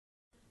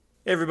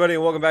Hey everybody,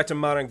 and welcome back to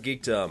Modern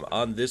Geekdom.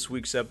 On this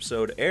week's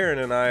episode, Aaron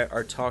and I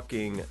are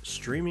talking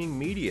streaming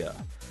media.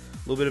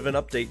 A little bit of an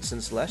update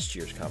since last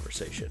year's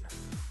conversation.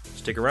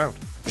 Stick around.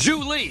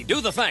 Zhu Li,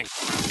 do the thing.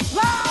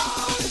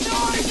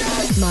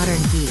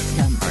 Modern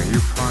Geekdom. Are you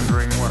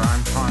pondering what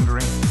I'm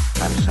pondering?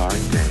 I'm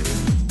sorry,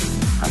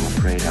 Dave. I'm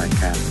afraid I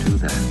can't do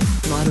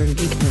that. Modern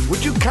Geekdom.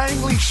 Would you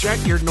kindly shut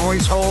your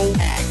noise hole?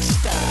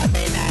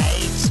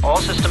 Exterminate.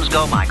 All systems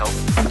go, Michael.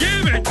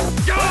 Give it!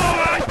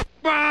 Go!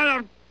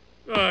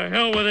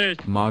 Hell with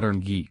it.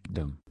 Modern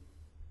Geekdom.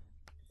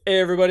 Hey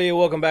everybody, and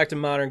welcome back to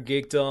Modern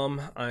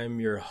Geekdom. I'm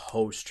your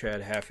host,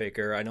 Chad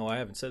Halfacre. I know I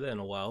haven't said that in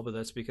a while, but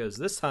that's because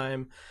this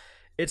time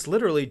it's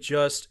literally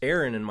just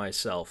Aaron and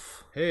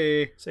myself.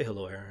 Hey. Say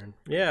hello, Aaron.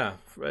 Yeah,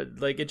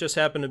 like it just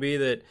happened to be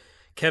that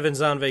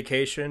Kevin's on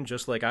vacation,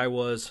 just like I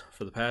was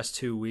for the past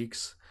 2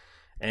 weeks,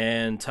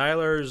 and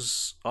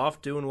Tyler's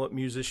off doing what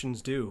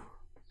musicians do.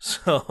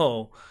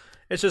 So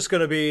it's just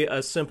going to be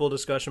a simple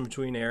discussion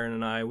between Aaron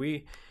and I.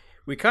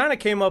 We kind of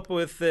came up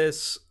with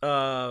this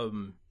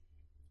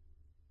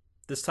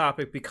this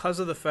topic because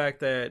of the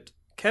fact that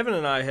Kevin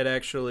and I had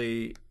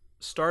actually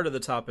started the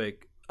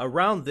topic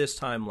around this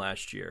time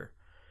last year.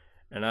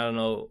 And I don't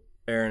know,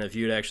 Aaron, if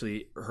you'd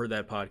actually heard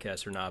that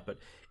podcast or not, but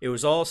it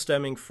was all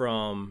stemming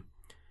from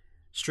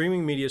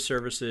streaming media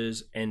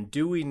services and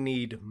do we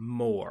need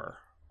more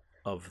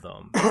of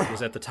them?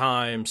 Because at the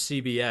time,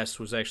 CBS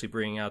was actually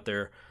bringing out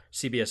their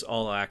CBS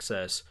All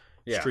Access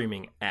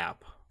streaming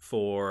app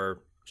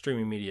for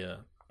streaming media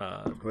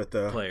with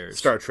the players.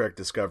 Star Trek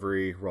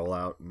Discovery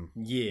rollout. And,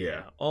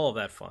 all of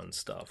that fun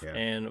stuff. Yeah.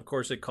 And of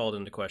course, it called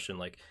into question,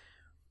 like,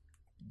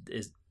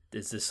 is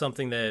this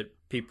something that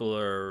people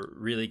are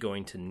really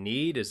going to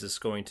need? Is this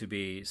going to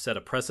be set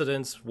a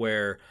precedence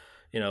where,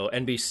 you know,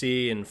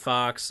 NBC and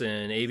Fox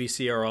and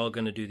ABC are all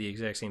going to do the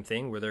exact same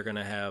thing, where they're going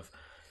to have,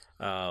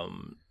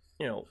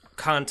 you know,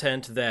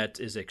 content that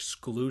is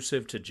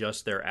exclusive to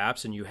just their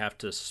apps, and you have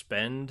to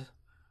spend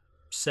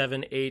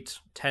 $7, $8,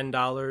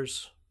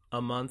 $10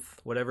 a month,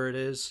 whatever it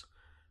is,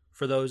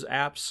 for those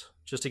apps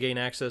just to gain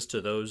access to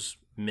those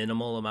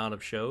minimal amount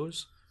of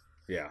shows?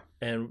 Yeah.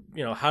 And,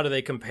 you know, how do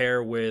they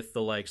compare with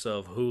the likes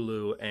of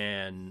Hulu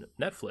and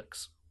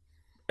Netflix?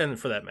 And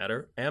for that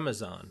matter,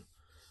 Amazon.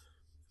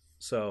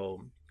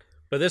 So,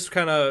 but this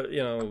kind of,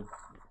 you know,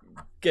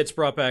 gets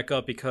brought back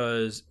up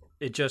because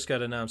it just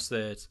got announced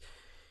that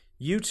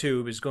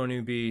YouTube is going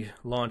to be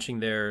launching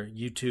their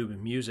YouTube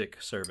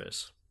Music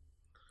service.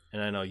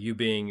 And I know you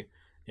being,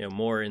 you know,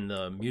 more in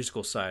the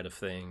musical side of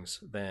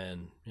things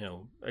than, you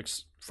know,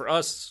 for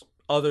us,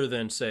 other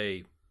than,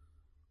 say,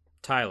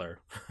 Tyler.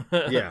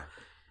 Yeah.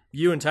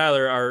 You and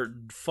Tyler are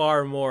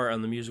far more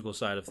on the musical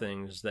side of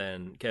things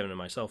than Kevin and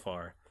myself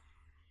are.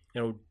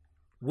 You know,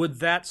 would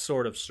that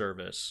sort of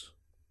service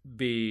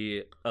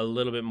be a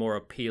little bit more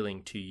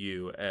appealing to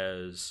you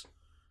as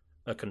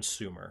a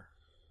consumer?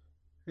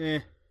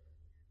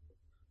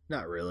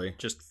 Not really.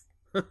 Just,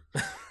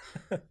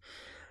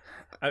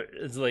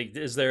 it's like,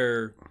 is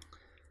there?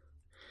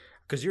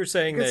 Because you're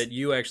saying that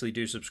you actually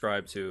do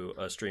subscribe to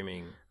a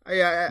streaming.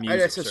 I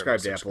music subscribe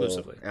to service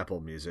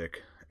Apple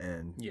Music,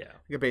 and Yeah.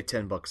 I can pay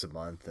 $10 a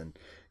month, and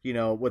you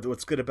know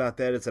what's good about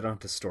that is I don't have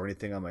to store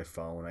anything on my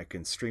phone. I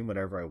can stream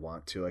whatever I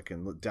want to. I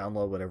can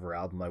download whatever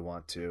album I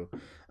want to,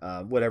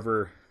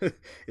 whatever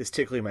is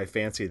tickling my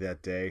fancy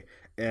that day,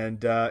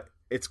 and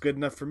it's good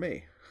enough for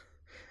me.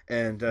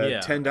 And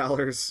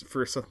 $10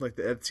 for something like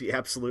that—that's the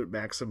absolute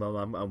maximum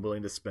I'm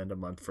willing to spend a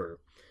month for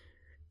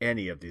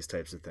any of these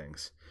types of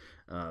things.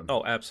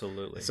 Oh,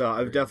 absolutely. So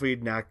I'm definitely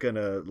not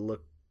gonna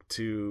look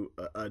to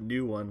a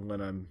new one when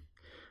I'm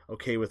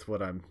okay with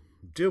what I'm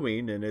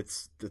doing, and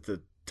it's at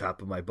the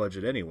top of my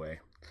budget anyway.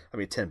 I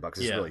mean, $10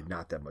 is really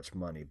not that much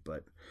money,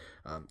 but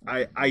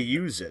I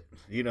use it.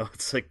 You know,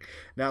 it's like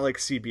not like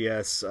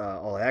CBS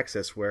All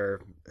Access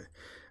where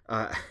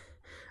I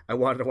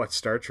wanted to watch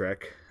Star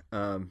Trek,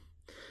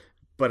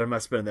 but I'm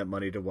not spending that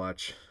money to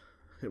watch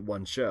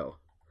one show.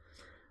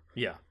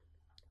 Yeah,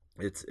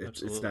 it's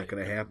not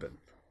going to happen.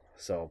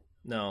 So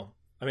no,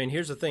 I mean,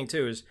 here's the thing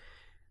too: is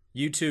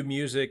YouTube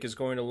Music is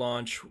going to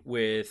launch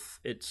with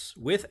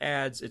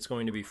ads. It's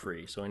going to be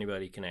free, so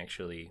anybody can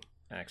actually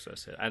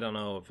access it. I don't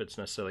know if it's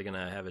necessarily going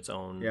to have its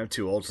own. Yeah, I'm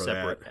too old for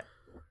separate that.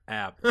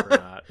 App or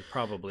not. It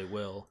probably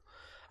will,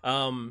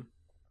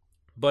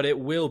 but it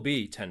will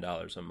be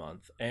 $10 a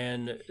month.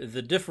 And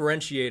the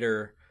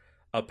differentiator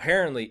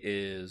apparently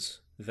is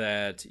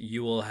that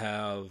you will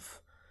have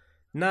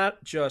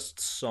not just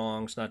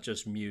songs, not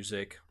just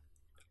music.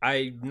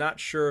 I'm not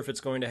sure if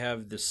it's going to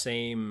have the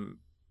same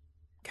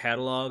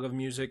catalog of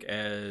music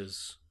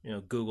as, you know,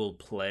 Google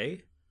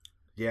Play.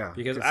 Yeah,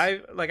 because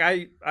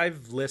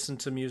I've listened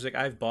to music.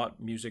 I've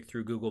bought music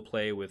through Google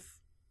Play with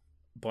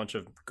a bunch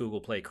of Google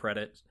Play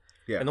credits.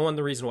 Yeah. And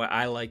the reason why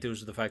I liked it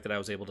was the fact that I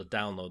was able to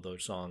download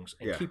those songs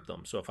and keep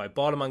them. So if I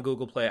bought them on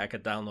Google Play, I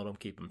could download them,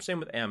 keep them. Same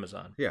with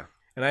Amazon. Yeah.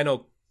 And I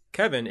know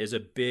Kevin is a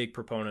big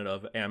proponent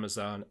of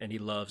Amazon, and he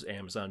loves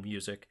Amazon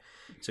Music.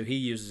 So he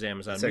uses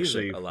Amazon It's Music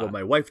actually a lot. what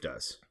my wife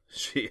does.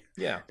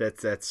 Yeah.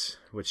 That's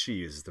what she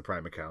uses, the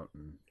Prime account.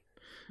 And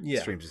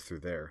streams it through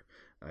there.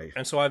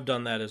 And so I've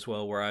done that as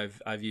well, where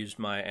I've used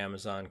my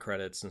Amazon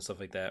credits and stuff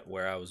like that,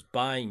 where I was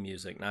buying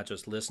music, not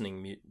just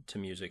listening to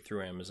music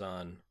through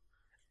Amazon,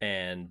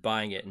 and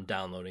buying it and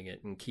downloading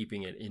it and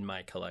keeping it in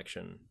my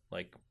collection,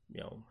 like,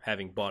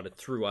 having bought it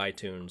through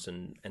iTunes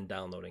and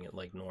downloading it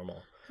like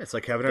normal. It's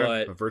like having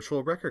a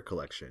virtual record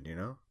collection,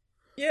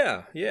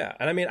 Yeah, yeah.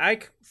 And I mean, I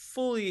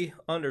fully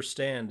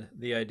understand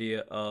the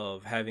idea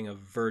of having a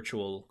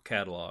virtual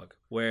catalog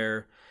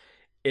where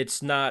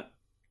it's not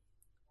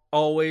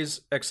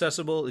always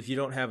accessible if you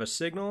don't have a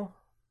signal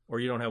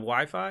or you don't have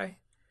Wi-Fi.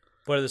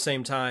 But at the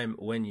same time,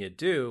 when you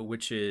do,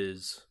 which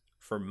is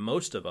for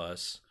most of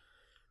us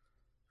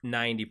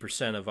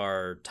 90% of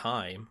our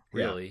time,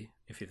 really,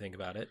 if you think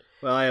about it.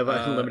 Well, I have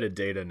unlimited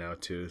data now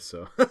too,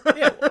 so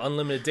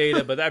unlimited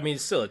data. But I mean,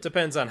 still, it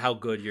depends on how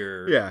good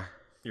your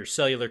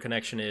cellular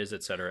connection is,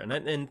 etc.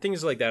 And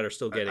things like that are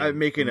still getting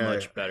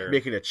much better.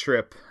 Making a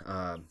trip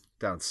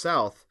down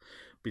south,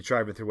 be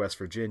driving through West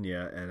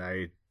Virginia, and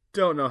I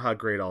don't know how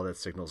great all that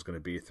signal is going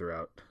to be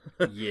throughout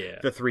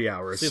the 3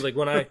 hours. See, like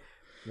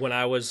when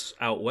I was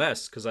out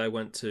west, because I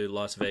went to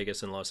Las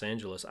Vegas and Los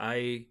Angeles,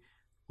 I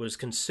was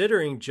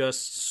considering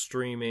just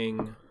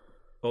streaming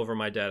over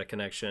my data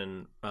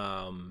connection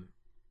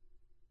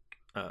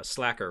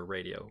Slacker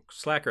radio.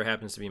 Slacker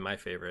happens to be my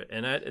favorite,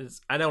 and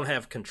I don't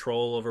have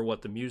control over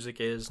what the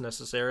music is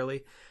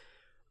necessarily,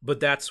 but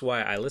that's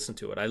why I listen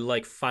to it. I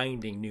like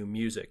finding new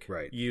music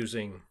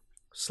using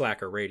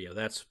Slacker radio.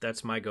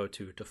 That's my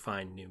go-to to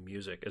find new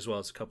music, as well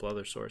as a couple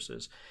other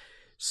sources.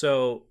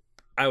 So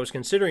I was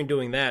considering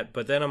doing that,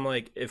 but then I'm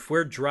like, if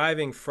we're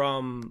driving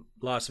from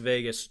Las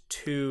Vegas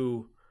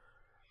to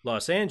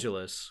Los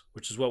Angeles,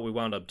 which is what we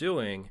wound up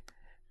doing,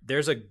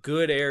 there's a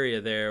good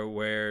area there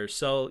where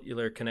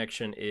cellular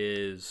connection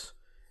is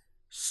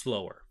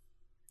slower.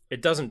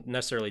 It doesn't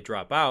necessarily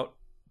drop out,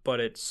 but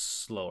it's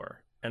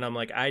slower. And I'm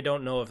like, I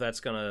don't know if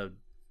that's going to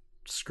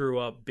screw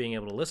up being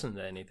able to listen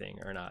to anything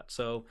or not.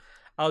 So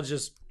I'll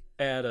just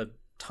add a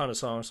ton of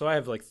songs. So I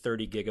have like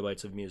 30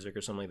 gigabytes of music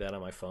or something like that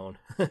on my phone.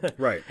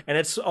 Right. And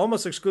it's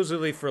almost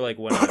exclusively for like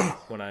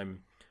when I'm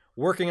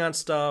working on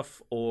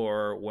stuff,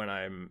 or when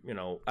I'm,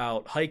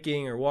 out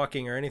hiking or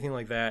walking or anything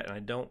like that.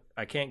 And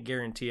I can't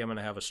guarantee I'm going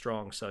to have a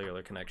strong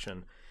cellular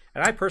connection.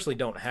 And I personally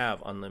don't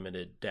have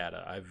unlimited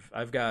data.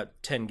 I've got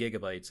 10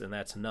 gigabytes and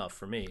that's enough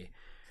for me.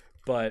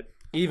 But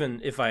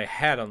even if I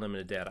had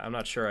unlimited data, I'm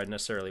not sure I'd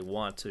necessarily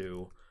want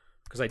to,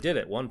 because I did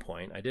at one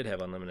point. I did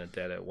have unlimited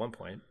data at one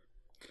point.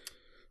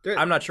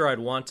 I'm not sure I'd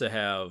want to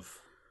have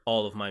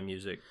all of my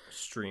music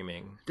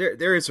streaming.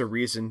 There is a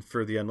reason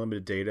for the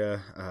unlimited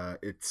data.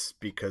 It's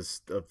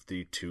because of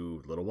the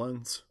two little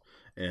ones.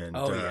 And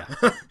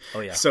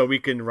so we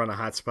can run a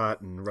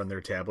hotspot and run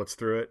their tablets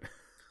through it.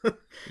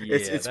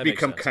 It's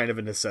become kind of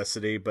a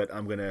necessity, but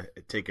I'm gonna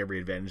take every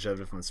advantage of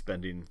it if I'm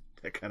spending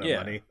that kind of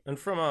money. And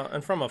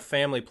from a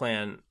family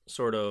plan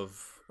sort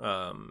of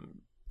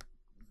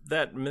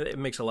that it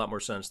makes a lot more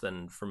sense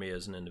than for me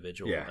as an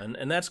individual. Yeah.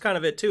 And that's kind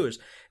of it too,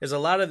 is a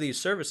lot of these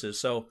services.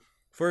 So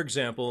for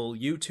example,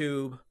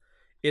 YouTube,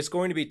 it's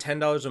going to be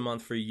 $10 a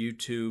month for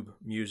YouTube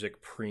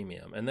Music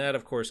Premium. And that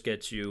of course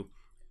gets you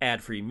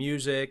ad-free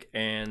music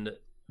and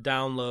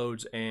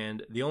downloads,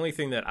 and the only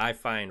thing that I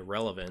find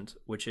relevant,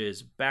 which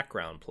is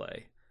background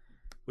play,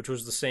 which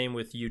was the same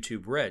with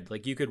YouTube Red.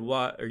 Like you could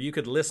you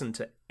could listen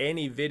to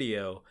any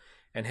video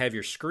and have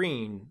your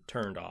screen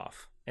turned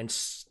off and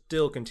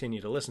still continue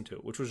to listen to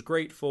it, which was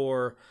great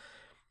for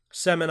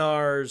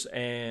seminars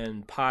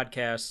and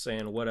podcasts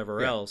and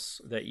whatever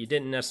else that you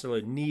didn't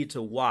necessarily need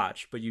to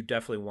watch, but you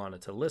definitely wanted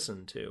to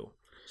listen to.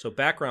 So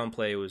background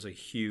play was a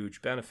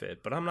huge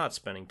benefit, but I'm not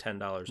spending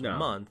 $10 a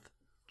month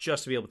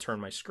just to be able to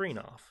turn my screen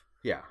off.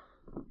 Yeah.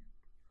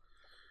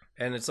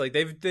 And it's like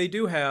they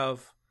do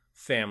have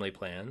family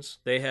plans.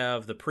 They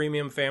have the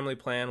premium family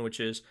plan,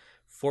 which is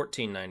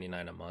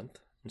 $14.99 a month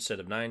instead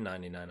of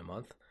 $9.99 a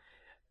month.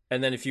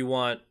 And then if you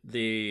want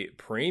the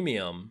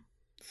premium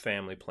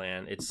family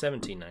plan, it's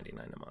 $17.99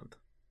 a month.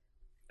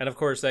 And of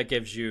course that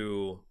gives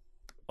you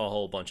a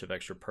whole bunch of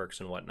extra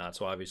perks and whatnot.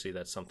 So obviously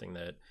that's something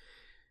that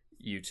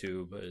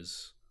YouTube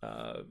is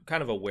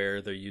kind of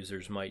aware their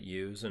users might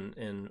use,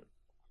 and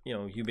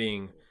you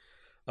being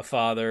a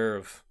father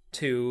of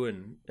two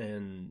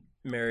and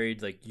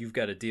married, like you've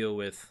got to deal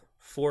with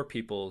 4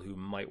 people who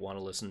might want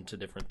to listen to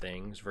different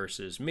things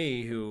versus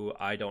me, who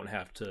I don't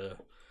have to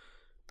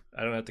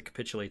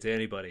capitulate to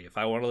anybody. If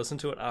I want to listen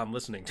to it, I'm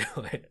listening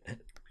to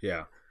it.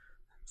 Yeah.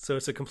 So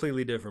it's a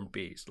completely different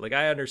beast. Like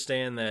I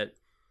understand that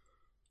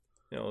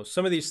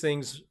some of these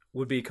things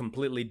would be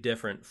completely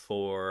different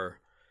for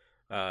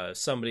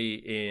somebody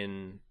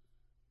in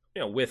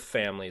with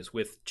families,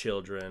 with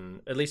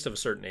children, at least of a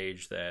certain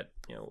age, that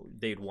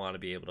they'd want to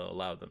be able to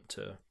allow them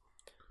to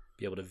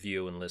be able to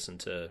view and listen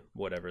to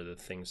whatever the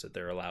things that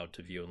they're allowed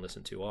to view and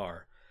listen to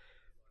are.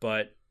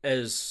 But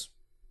as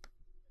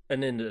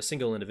a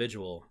single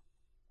individual,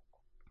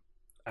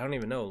 I don't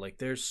even know, like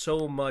there's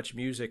so much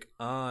music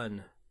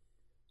on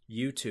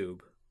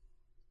YouTube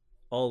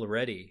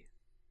already.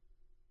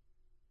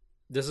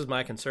 This is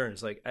my concern.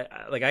 It's like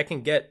I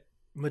can get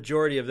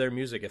majority of their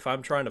music. If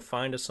I'm trying to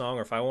find a song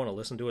or if I want to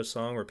listen to a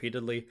song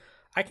repeatedly,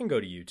 I can go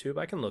to YouTube.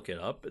 I can look it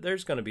up.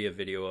 There's going to be a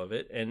video of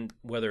it, and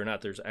whether or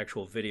not there's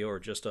actual video or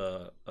just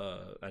an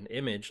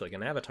image like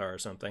an avatar or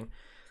something,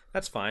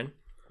 that's fine.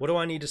 What do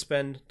I need to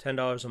spend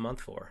 $10 a month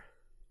for?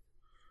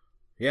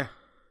 Yeah,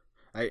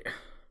 I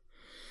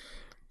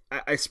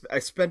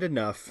spend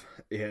enough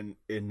in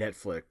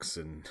Netflix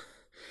and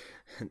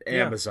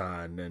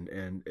Amazon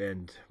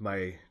and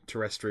my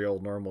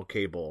terrestrial normal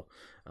cable.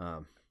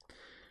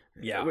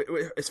 Yeah.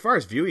 As far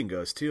as viewing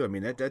goes, too, I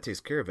mean that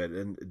takes care of it,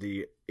 and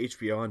the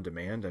HBO on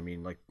demand. I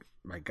mean, like,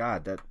 my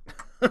God, that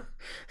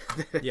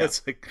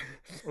that's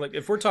like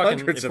if we're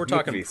talking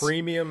movies.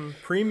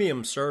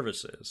 premium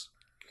services,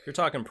 you're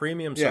talking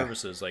premium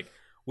services. Like,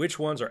 which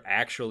ones are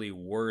actually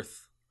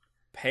worth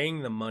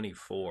paying the money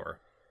for?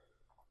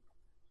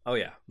 Oh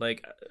yeah,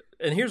 like,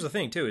 and here's the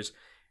thing too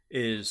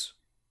is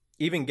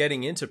even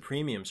getting into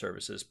premium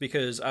services,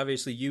 because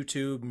obviously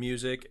YouTube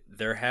Music,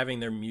 they're having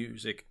their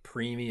music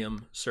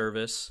premium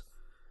service,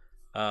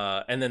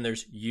 and then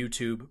there's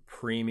YouTube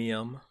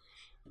Premium,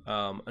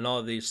 and all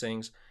of these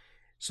things.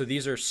 So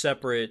these are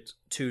separate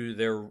to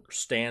their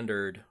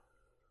standard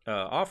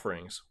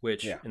offerings,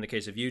 which in the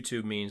case of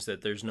YouTube means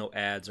that there's no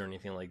ads or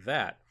anything like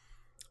that.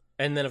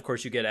 And then of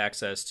course you get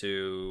access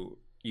to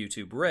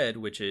YouTube Red,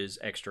 which is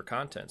extra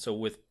content. So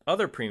with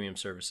other premium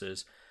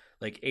services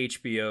like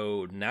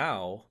HBO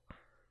Now,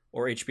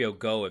 or HBO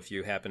Go, if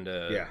you happen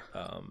to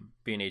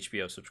be an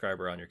HBO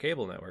subscriber on your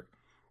cable network,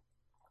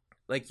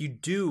 like, you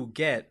do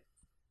get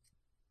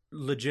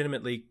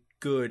legitimately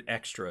good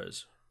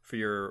extras for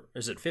your,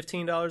 is it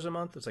 $15 a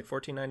month? It's like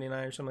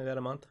 $14.99 or something like that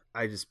a month.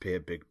 I just pay a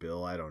big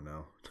bill. I don't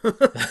know.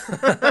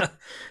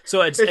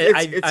 So I'm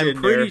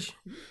pretty,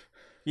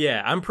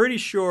 I'm pretty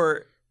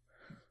sure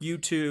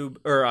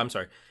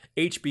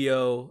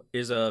HBO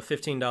is a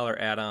 $15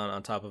 add-on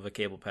on top of a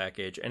cable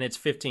package, and it's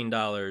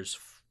 $15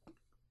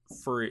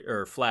 free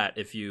or flat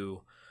if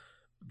you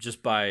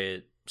just buy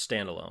it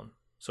standalone.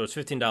 So it's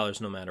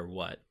 $15 no matter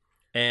what.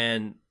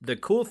 And the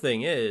cool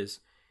thing is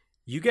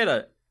you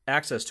get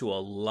access to a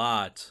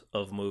lot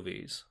of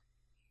movies,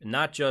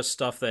 not just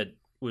stuff that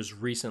was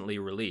recently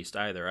released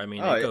either. I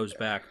mean, it goes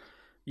back.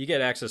 You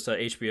get access to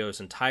HBO's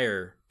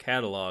entire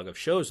catalog of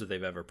shows that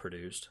they've ever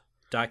produced,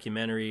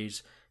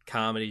 documentaries,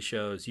 comedy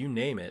shows, you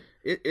name it.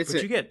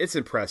 It's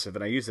impressive,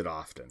 and I use it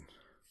often.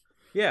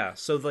 Yeah,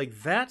 so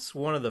like that's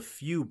one of the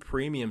few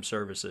premium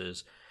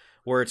services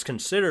where it's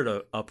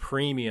considered a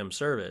premium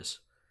service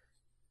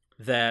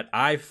that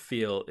I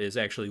feel is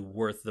actually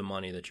worth the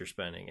money that you're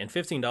spending. And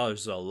 $15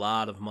 is a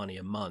lot of money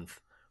a month.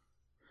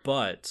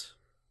 But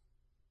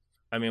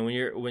I mean,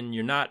 when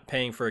you're not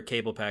paying for a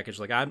cable package,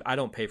 like I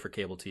don't pay for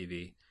cable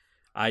TV.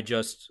 I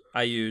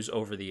use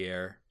over the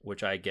air,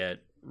 which I get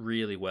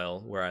really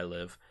well where I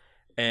live.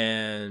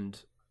 And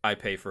I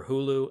pay for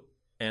Hulu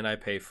and I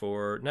pay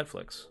for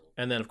Netflix.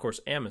 And then, of course,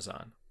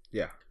 Amazon.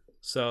 Yeah.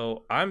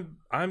 So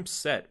I'm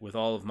set with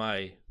all of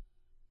my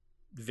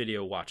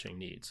video watching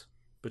needs.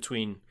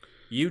 Between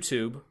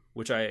YouTube,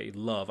 which I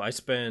love, I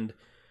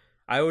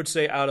would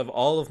say out of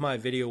all of my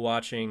video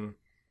watching,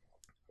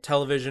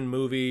 television,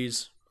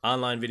 movies,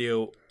 online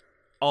video,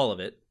 all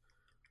of it,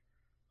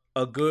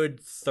 a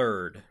good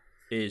third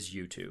is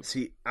YouTube.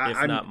 See,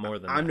 if not more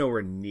than that. I'm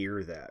nowhere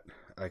near that.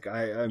 Like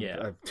I'm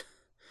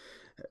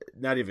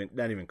not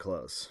even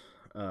close.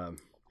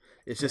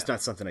 It's just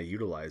not something I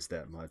utilize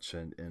that much,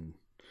 and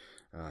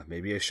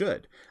maybe I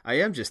should. I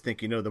am just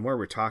thinking, the more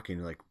we're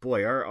talking, like,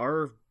 boy,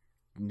 our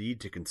need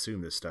to consume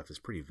this stuff is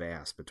pretty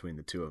vast between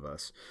the two of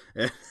us.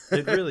 It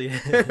really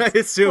is. I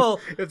assume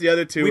if the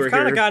other two we've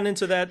kind of gotten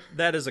into that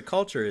as a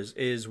culture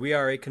is we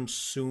are a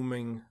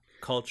consuming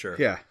culture.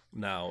 Yeah.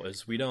 Now,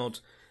 as we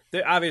don't,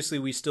 obviously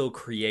we still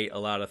create a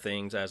lot of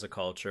things as a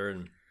culture,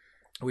 and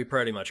we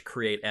pretty much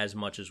create as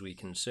much as we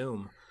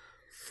consume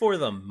for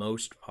the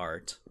most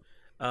part.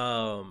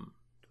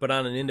 But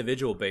on an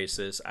individual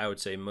basis, I would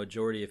say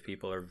majority of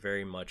people are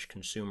very much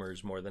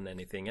consumers more than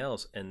anything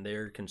else, and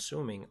they're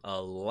consuming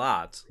a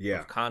lot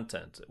of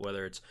content,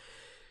 whether it's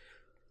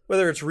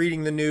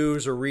reading the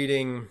news or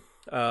reading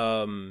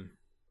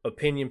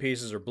opinion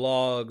pieces or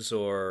blogs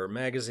or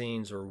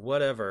magazines or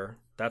whatever.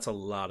 That's a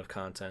lot of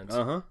content.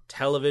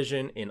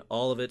 Television in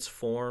all of its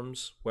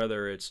forms,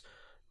 whether it's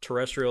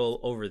terrestrial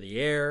over the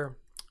air,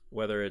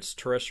 whether it's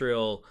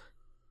terrestrial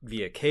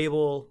via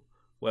cable,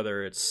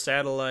 whether it's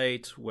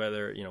satellite,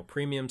 whether,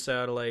 premium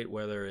satellite,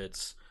 whether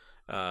it's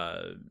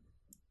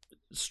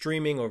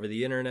streaming over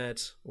the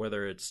internet,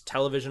 whether it's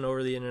television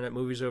over the internet,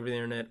 movies over the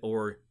internet,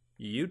 or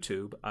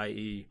YouTube,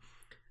 i.e.,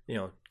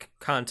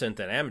 content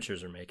that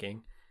amateurs are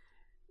making.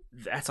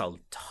 That's a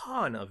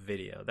ton of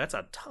video. That's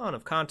a ton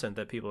of content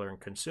that people are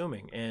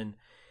consuming, and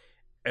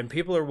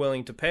people are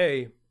willing to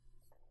pay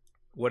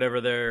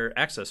whatever their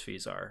access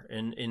fees are.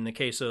 In the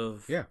case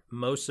of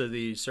most of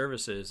these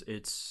services,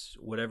 it's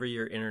whatever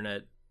your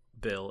internet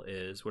bill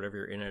is, whatever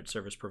your internet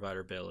service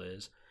provider bill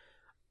is,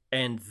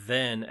 and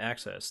then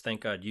access.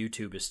 Thank God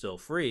YouTube is still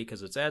free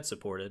because it's ad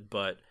supported,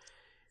 but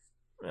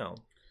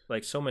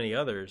like so many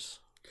others,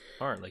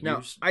 aren't. Like,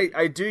 Now,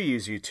 I do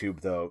use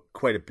YouTube though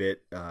quite a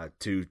bit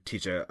to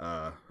teach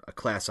a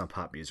class on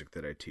pop music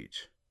that I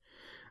teach.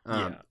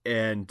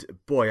 And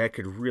boy, I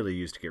could really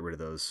use to get rid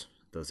of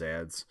those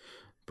ads,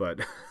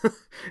 but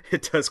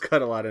it does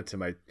cut a lot into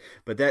my.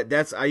 But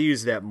that's I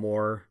use that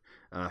more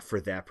for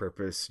that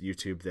purpose,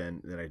 YouTube,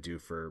 than I do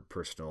for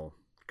personal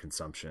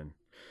consumption.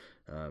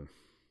 Well,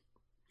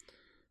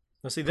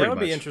 see, that would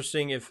be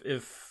interesting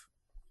if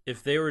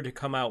they were to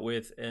come out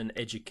with an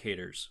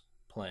educator's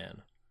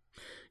plan.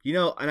 You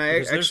know, and I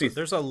actually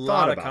there's a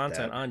lot of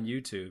content on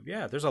YouTube.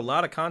 Yeah, there's a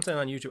lot of content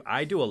on YouTube.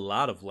 I do a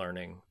lot of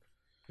learning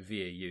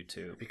via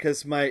YouTube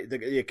because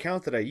the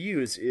account that I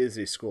use is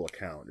a school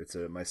account. It's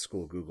my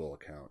school Google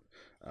account.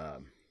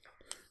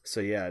 So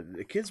yeah,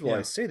 the kids will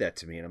always say that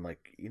to me, and I'm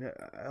like,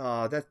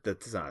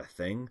 that's not a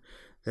thing.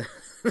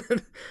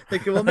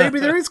 Thinking, well, maybe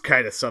there is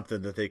kind of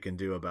something that they can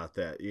do about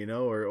that,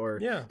 or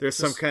there's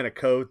some kind of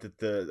code that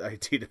the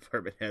IT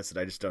department has that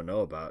I just don't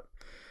know about.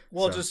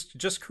 Well,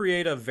 just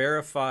create a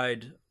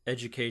verified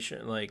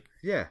education. Like,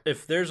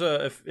 if there's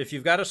if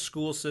you've got a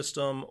school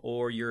system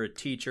or you're a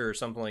teacher or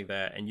something like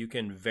that, and you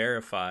can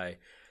verify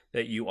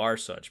that you are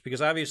such,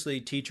 because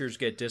obviously teachers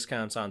get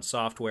discounts on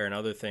software and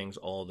other things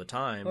all the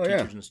time.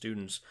 Teachers and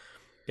students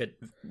get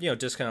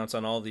discounts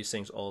on all of these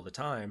things all the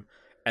time,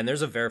 and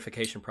there's a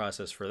verification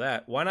process for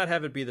that. Why not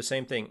have it be the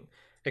same thing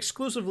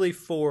exclusively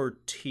for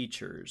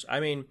teachers?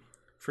 I mean,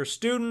 for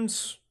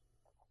students,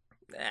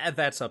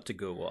 that's up to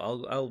Google.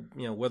 I'll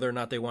whether or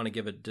not they want to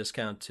give a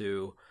discount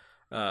to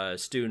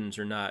students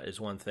or not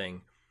is one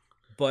thing,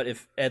 but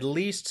if at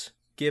least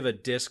give a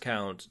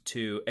discount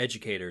to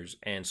educators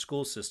and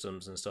school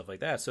systems and stuff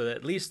like that, so that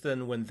at least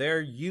then when they're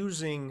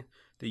using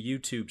the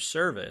YouTube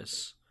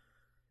service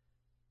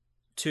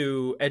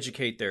to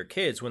educate their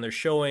kids, when they're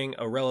showing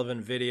a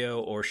relevant video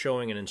or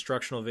showing an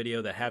instructional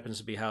video that happens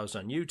to be housed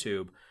on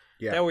YouTube,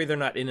 that way they're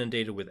not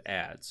inundated with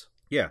ads.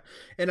 Yeah,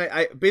 and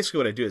I basically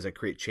what I do is I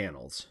create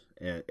channels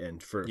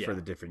and for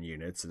the different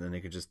units, and then they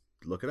can just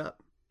look it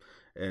up,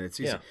 and it's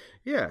easy.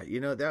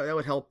 That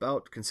would help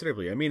out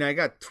considerably. I mean, I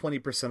got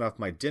 20% off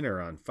my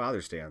dinner on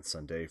Father's Day on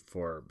Sunday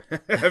for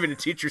having a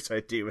teacher's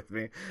ID with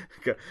me.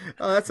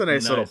 Oh, that's a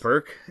nice little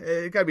perk.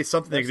 It got to be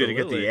something they can do to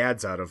get the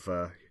ads out of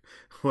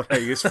what I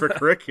use for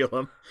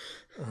curriculum.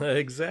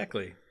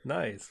 Exactly.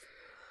 Nice.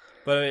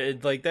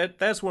 But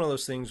that's one of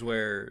those things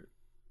where,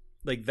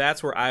 like,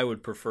 that's where I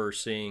would prefer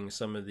seeing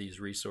some of these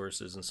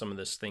resources and some of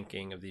this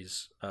thinking of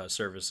these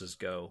services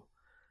go,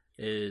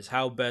 is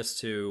how best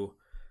to,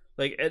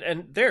 like,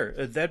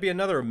 that'd be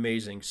another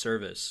amazing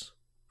service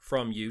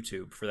from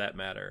YouTube, for that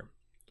matter,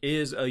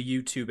 is a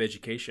YouTube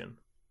education.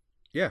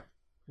 Yeah.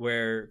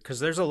 Because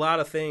there's a lot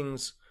of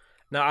things.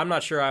 Now, I'm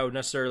not sure I would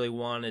necessarily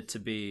want it to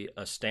be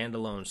a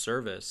standalone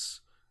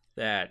service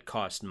that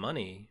cost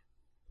money,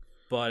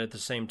 but at the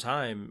same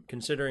time,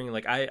 considering,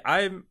 like,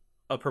 I'm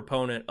a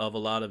proponent of a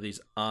lot of these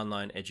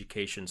online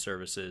education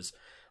services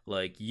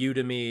like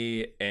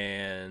Udemy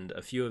and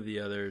a few of the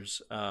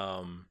others.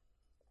 I'm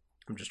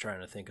just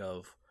trying to think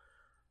of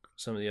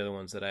some of the other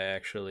ones that I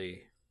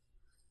actually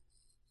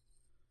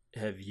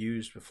have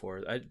used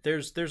before.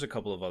 There's a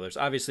couple of others.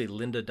 Obviously,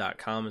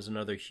 lynda.com is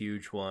another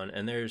huge one,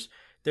 and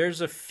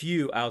there's a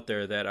few out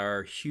there that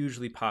are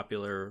hugely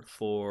popular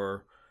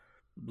for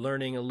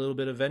learning a little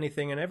bit of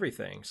anything and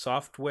everything: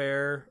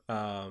 software,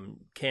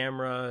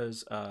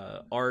 cameras,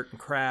 art and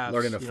crafts,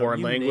 learning a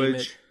foreign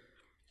language.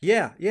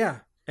 Yeah,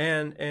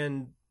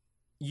 and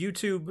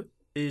YouTube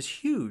is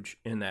huge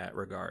in that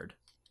regard.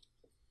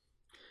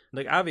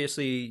 Like,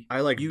 obviously,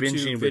 I like YouTube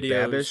binging videos, with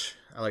Babish.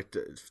 I like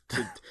to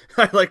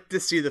I like to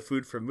see the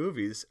food from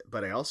movies,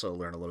 but I also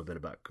learn a little bit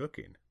about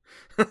cooking.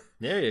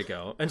 There you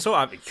go. And so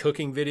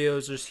cooking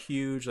videos is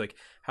huge, like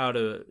how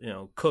to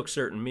cook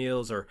certain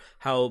meals, or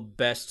how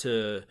best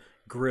to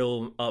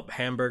grill up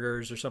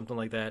hamburgers or something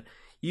like that.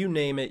 You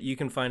name it, you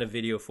can find a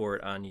video for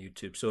it on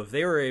YouTube. So if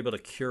they were able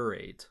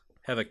to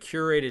have a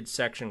curated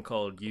section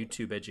called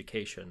YouTube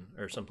Education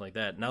or something like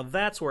that, now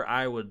that's where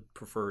I would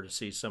prefer to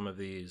see some of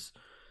these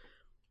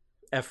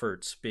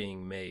efforts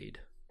being made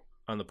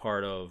on the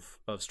part of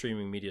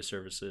streaming media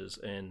services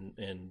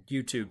and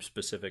YouTube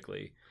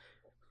specifically.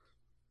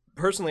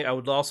 Personally, I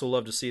would also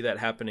love to see that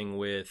happening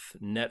with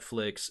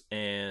Netflix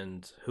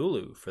and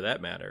Hulu, for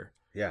that matter.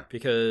 Yeah.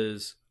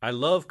 Because I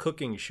love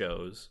cooking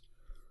shows,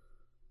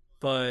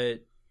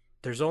 but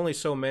there's only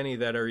so many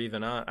that are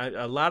even on.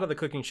 A lot of the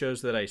cooking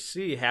shows that I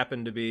see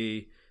happen to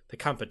be the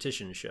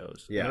competition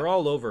shows. Yeah. They're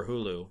all over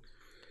Hulu.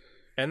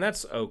 And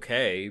that's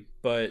okay,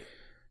 but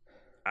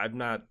I'd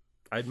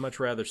much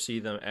rather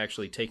see them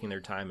actually taking their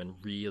time and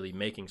really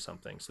making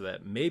something, so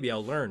that maybe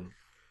I'll learn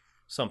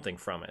something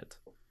from it.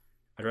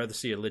 I'd rather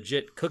see a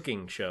legit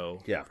cooking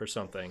show for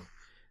something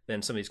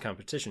than some of these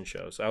competition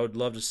shows. I would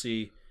love to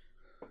see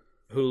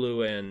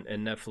Hulu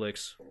and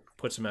Netflix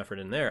put some effort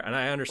in there. And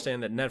I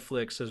understand that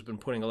Netflix has been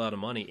putting a lot of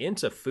money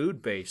into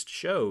food-based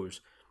shows,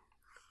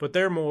 but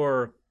they're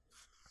more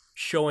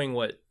showing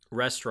what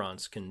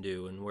restaurants can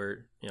do, and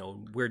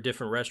where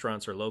different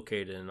restaurants are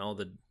located, and all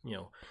the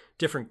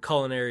different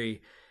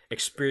culinary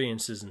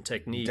experiences and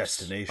techniques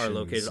Destinations are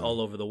located all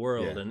over the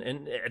world, yeah.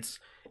 and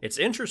it's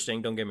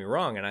interesting. Don't get me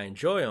wrong, and I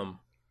enjoy them,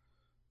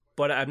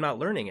 but I'm not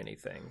learning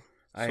anything.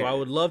 So I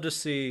would love to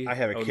see. I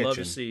have a kitchen. Love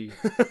to see.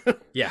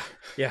 Yeah.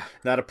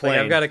 Not a plane.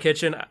 Like, I've got a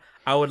kitchen.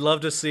 I would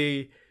love to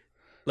see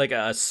like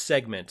a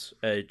segment,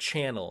 a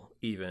channel,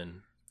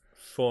 even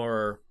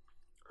for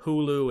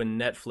Hulu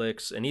and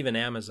Netflix and even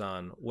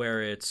Amazon,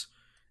 where it's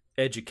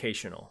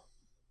educational,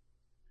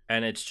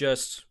 and it's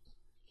just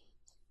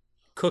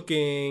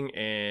cooking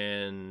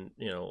and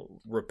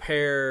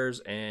repairs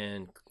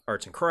and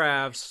arts and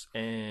crafts.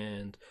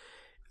 And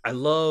I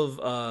love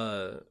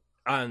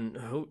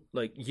on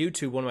like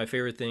YouTube, one of my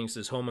favorite things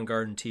is Home and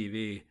Garden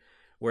TV,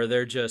 where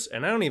they're just,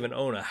 and I don't even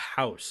own a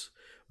house,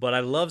 but I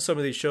love some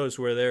of these shows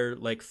where they're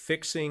like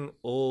fixing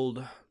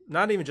old,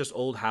 not even just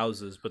old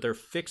houses, but they're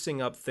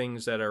fixing up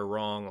things that are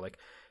wrong, like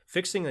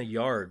fixing a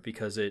yard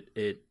because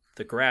the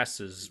grass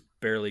is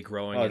barely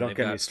growing. Oh, and don't they've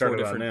get me got started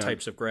 4 on different that.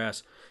 types of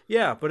grass.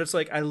 Yeah, but it's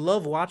like I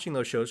love watching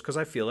those shows because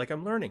I feel like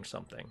I'm learning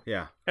something.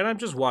 Yeah. And I'm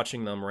just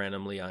watching them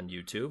randomly on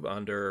YouTube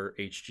under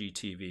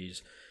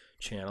HGTV's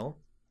channel.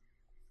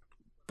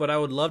 But I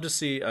would love to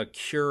see a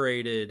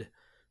curated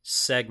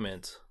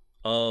segment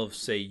of,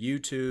 say,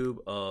 YouTube,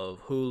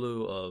 of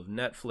Hulu, of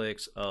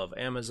Netflix, of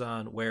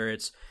Amazon, where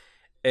it's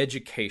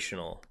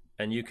educational.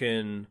 And you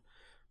can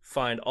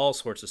find all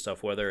sorts of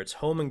stuff, whether it's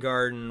home and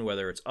garden,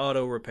 whether it's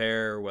auto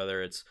repair,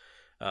 whether it's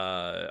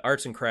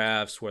arts and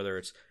crafts, whether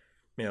it's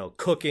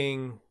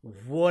cooking,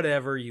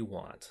 whatever you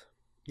want.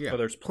 Yeah.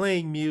 Whether it's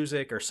playing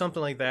music or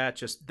something like that.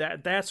 Just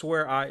that's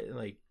where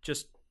I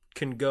just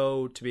can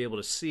go to be able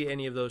to see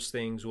any of those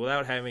things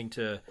without having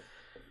to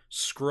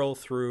scroll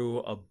through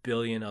a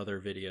billion other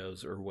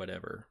videos or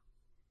whatever.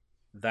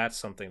 That's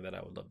something that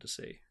I would love to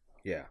see.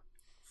 Yeah.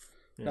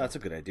 No, that's a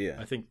good idea.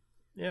 I think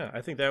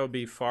that would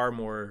be far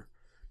more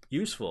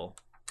useful,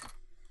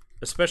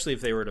 especially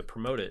if they were to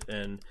promote it.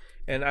 And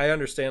I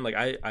understand, like,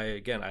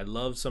 I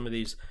love some of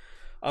these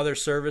other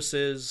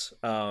services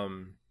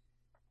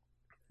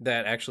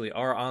that actually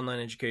are online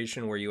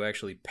education, where you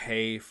actually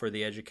pay for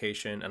the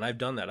education. And I've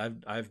done that.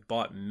 I've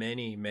bought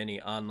many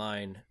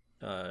online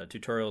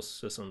tutorial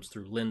systems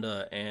through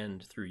Lynda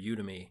and through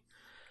Udemy.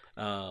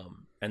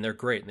 And they're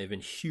great, and they've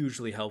been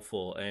hugely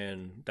helpful.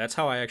 And that's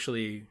how I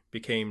actually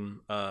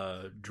became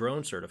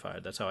drone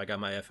certified. That's how I got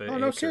my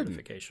FAA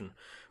certification,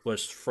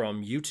 was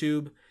from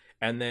YouTube,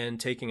 and then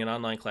taking an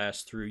online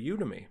class through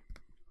Udemy.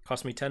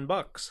 Cost me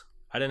 $10.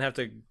 I didn't have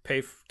to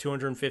pay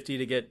 $250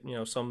 to get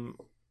some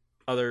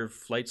other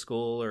flight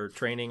school or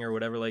training or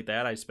whatever like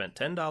that. I spent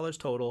 $10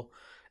 total,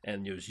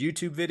 and it was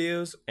YouTube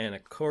videos and a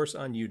course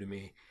on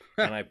Udemy.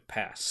 And I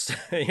passed,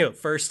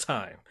 first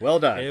time. Well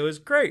done. And it was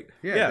great.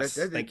 Yeah, yes,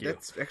 thank you.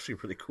 That's actually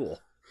pretty cool.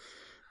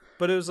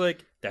 But it was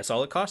like, that's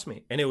all it cost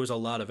me. And it was a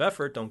lot of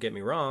effort, don't get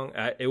me wrong.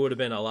 It would have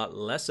been a lot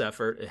less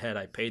effort had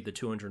I paid the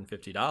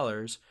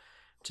 $250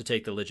 to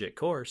take the legit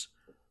course.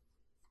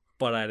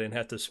 But I didn't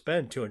have to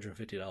spend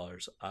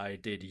 $250. I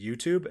did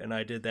YouTube, and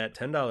I did that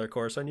 $10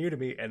 course on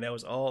Udemy, and that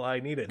was all I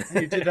needed.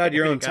 You did it on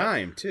your own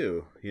time,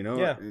 too,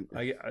 Yeah,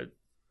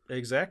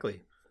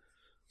 exactly.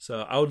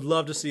 So I would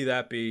love to see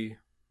that be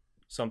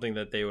something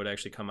that they would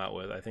actually come out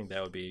with. I think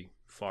that would be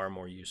far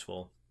more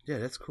useful. Yeah,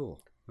 that's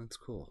cool. That's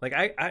cool. Like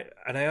I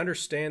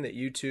understand that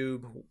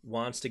YouTube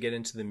wants to get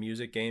into the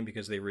music game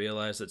because they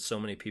realize that so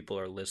many people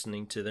are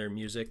listening to their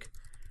music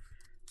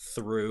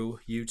through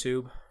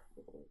YouTube.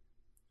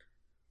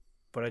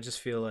 But I just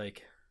feel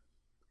like,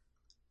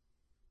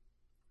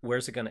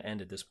 where's it going to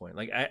end at this point?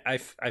 Like I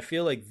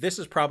feel like this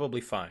is probably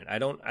fine. I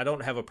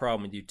don't have a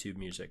problem with YouTube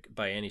music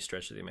by any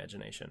stretch of the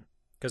imagination.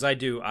 Because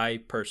I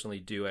personally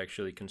do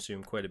actually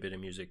consume quite a bit of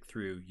music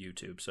through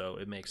YouTube, so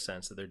it makes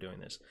sense that they're doing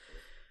this.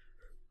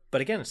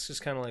 But again, it's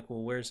just kind of like,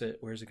 well, where's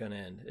it going to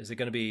end? Is it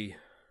going to be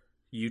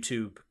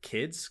YouTube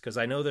Kids? Because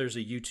I know there's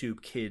a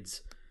YouTube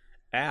Kids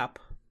app,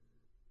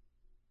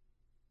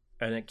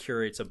 and it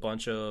curates a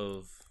bunch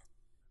of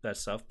that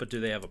stuff. But do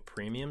they have a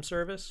premium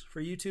service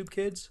for YouTube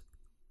Kids?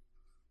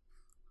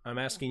 I'm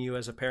asking you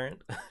as a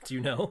parent. Do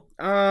you know?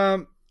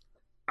 I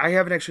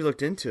haven't actually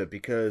looked into it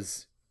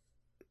because,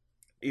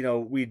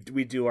 we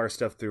do our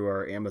stuff through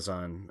our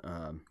Amazon.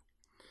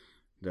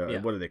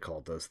 What are they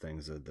called? Those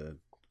things, the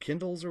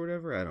Kindles or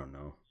whatever. I don't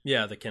know.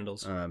 Yeah, the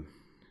Kindles.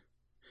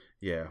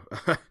 Yeah.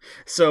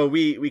 So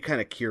we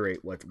kind of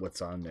curate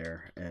what's on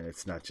there, and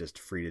it's not just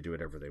free to do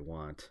whatever they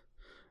want.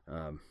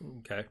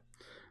 Okay.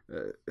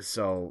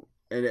 So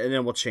and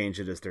then we'll change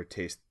it as their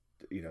taste,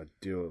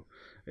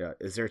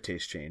 as their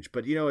taste change.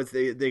 But as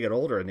they get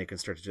older and they can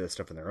start to do that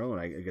stuff on their own,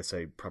 I guess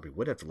I probably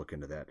would have to look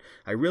into that.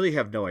 I really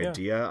have no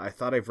idea. I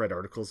thought I've read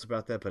articles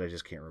about that, but I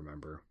just can't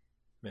remember.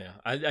 Yeah,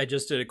 I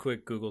just did a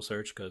quick Google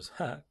search because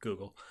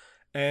Google,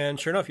 and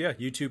sure enough,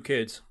 YouTube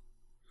Kids.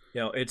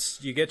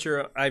 It's you get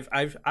your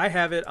I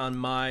have it on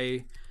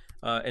my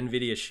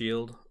NVIDIA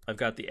Shield. I've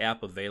got the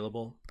app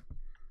available.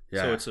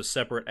 Yeah. So it's a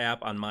separate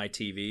app on my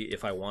TV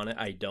if I want it.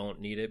 I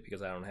don't need it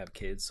because I don't have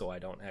kids, so I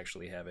don't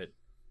actually have it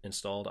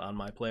installed on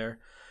my player.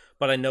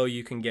 But I know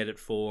you can get it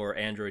for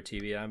Android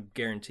TV. I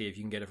guarantee if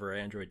you can get it for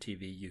Android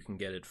TV, you can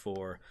get it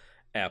for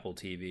Apple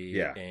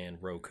TV and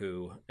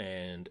Roku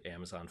and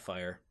Amazon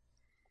Fire.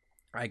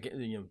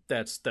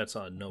 That's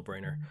a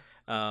no-brainer.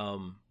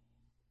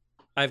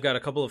 I've got a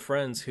couple of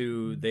friends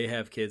who they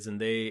have kids, and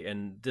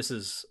this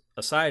is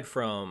aside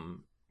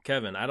from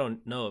Kevin. I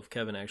don't know if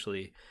Kevin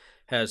actually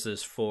has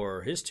this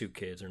for his 2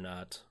 kids or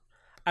not.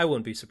 I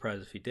wouldn't be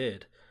surprised if he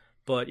did.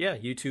 But yeah,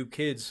 YouTube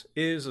Kids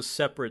is a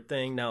separate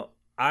thing. Now,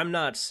 I'm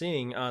not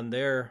seeing on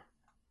their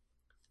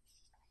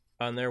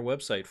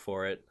website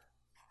for it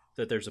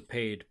that there's a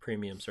paid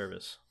premium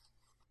service.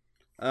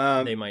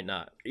 They might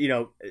not.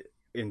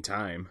 In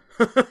time.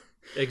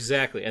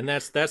 Exactly. And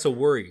that's a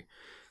worry.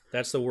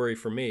 That's the worry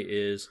for me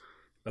is,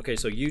 okay,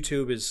 so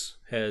YouTube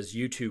has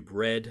YouTube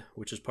Red,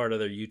 which is part of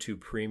their YouTube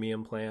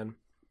Premium plan.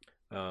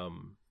 Now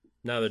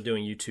they're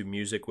doing YouTube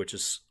Music, which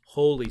is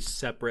wholly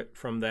separate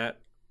from that.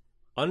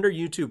 Under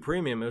YouTube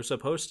Premium, it was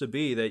supposed to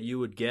be that you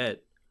would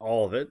get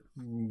all of it.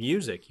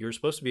 Music. You were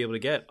supposed to be able to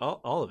get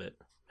all of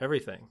it,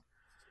 everything.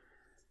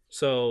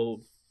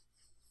 So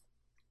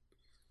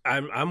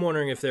I'm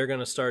wondering if they're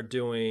going to start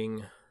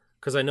doing,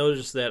 because I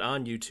noticed that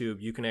on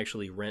YouTube you can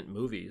actually rent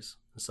movies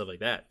and stuff like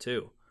that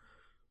too.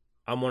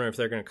 I'm wondering if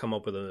they're going to come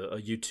up with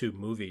a YouTube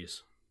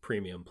Movies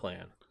premium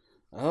plan.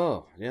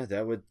 Oh, yeah,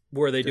 that would...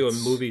 Where they do a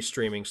movie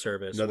streaming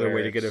service. Another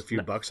way to get a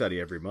few bucks out of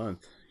you every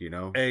month,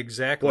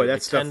 Exactly. Boy,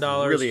 that stuff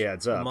really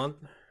adds up. A month,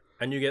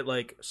 and you get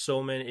like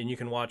so many, and you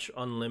can watch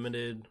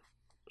unlimited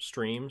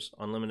streams,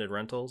 unlimited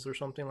rentals or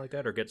something like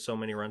that, or get so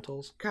many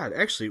rentals. God,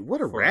 actually,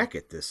 what a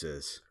racket this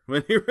is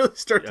when you really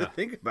start to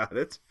think about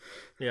it.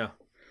 Yeah.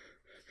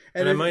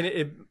 And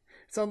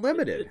it's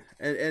unlimited.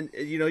 And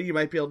you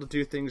might be able to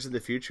do things in the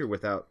future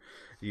without,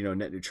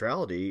 net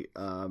neutrality,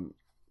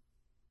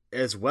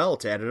 as well,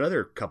 to add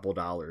another couple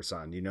dollars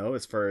on,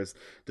 as far as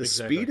the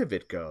speed of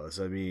it goes.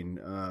 I mean,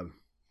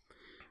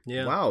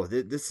 wow,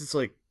 this is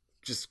like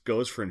just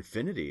goes for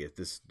infinity at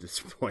this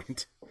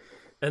point.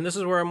 And this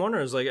is where I'm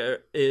wondering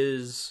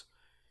is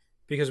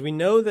because we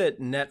know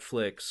that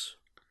Netflix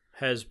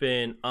has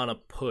been on a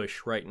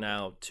push right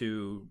now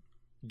to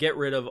get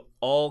rid of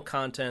all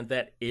content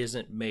that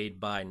isn't made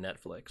by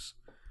Netflix.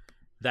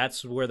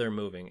 That's where they're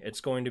moving.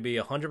 It's going to be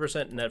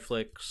 100%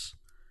 Netflix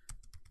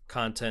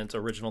content,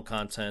 original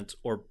content,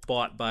 or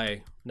bought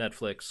by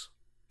Netflix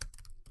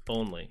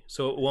only.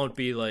 So it won't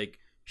be like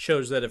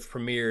shows that have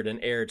premiered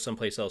and aired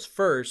someplace else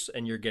first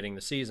and you're getting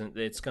the season.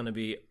 It's going to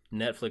be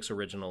Netflix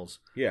originals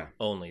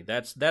only.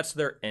 That's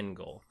their end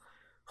goal.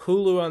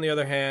 Hulu, on the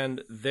other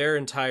hand, their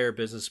entire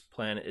business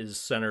plan is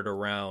centered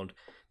around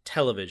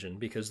television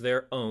because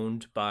they're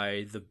owned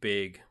by the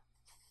big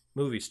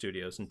movie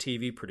studios and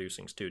TV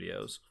producing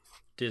studios.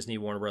 Disney,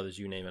 Warner Brothers,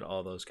 you name it,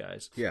 all those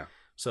guys. Yeah.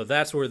 So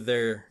that's where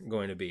they're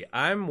going to be.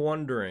 I'm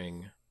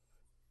wondering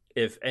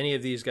if any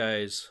of these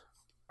guys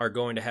are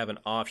going to have an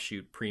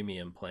offshoot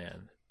premium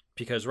plan.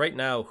 Because right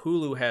now,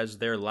 Hulu has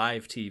their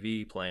live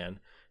TV plan,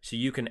 so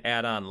you can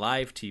add on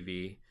live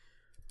TV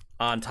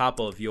on top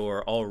of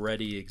your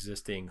already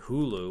existing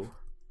Hulu.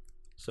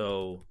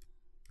 So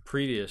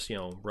previously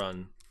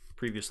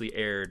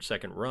aired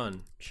second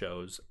run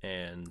shows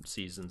and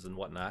seasons and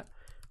whatnot,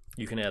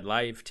 you can add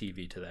live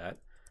TV to that.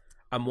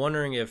 I'm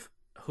wondering if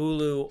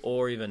Hulu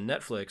or even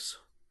Netflix,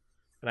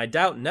 and I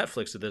doubt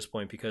Netflix at this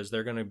point because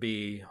they're going to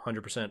be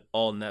 100%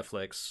 all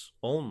Netflix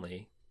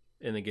only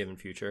in the given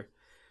future.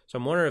 So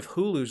I'm wondering if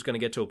Hulu's going to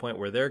get to a point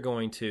where they're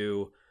going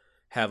to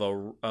have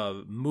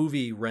a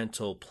movie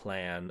rental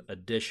plan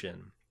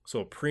addition,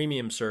 so a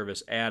premium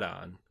service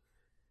add-on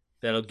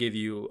that'll give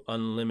you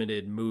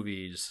unlimited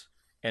movies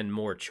and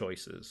more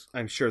choices.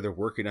 I'm sure they're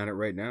working on it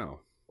right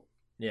now.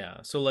 Yeah,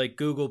 so like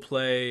Google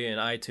Play and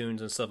iTunes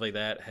and stuff like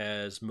that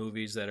has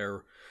movies that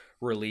are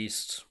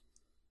released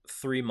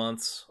 3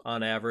 months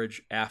on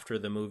average after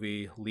the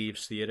movie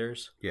leaves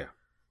theaters. Yeah.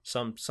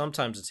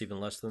 Sometimes it's even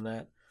less than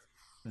that.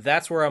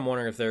 That's where I'm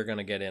wondering if they're going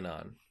to get in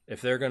on.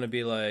 If they're going to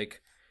be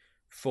like,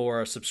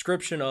 for a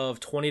subscription of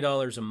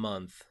 $20 a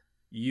month,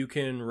 you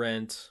can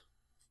rent,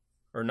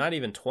 or not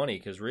even 20,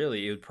 because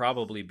really it would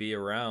probably be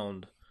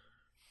around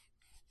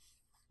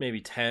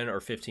maybe $10 or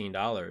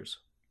 $15.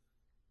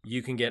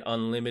 You can get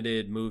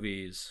unlimited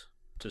movies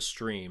to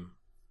stream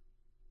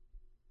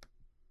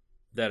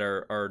that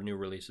are new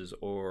releases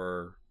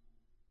or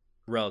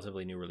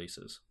relatively new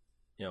releases.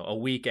 A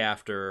week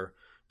after,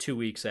 2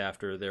 weeks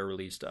after they're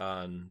released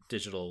on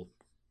digital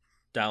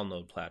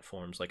download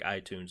platforms like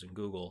iTunes and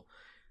Google,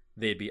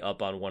 they'd be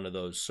up on one of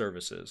those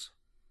services,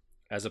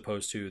 as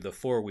opposed to the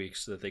 4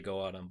 weeks that they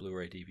go out on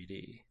Blu-ray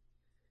DVD.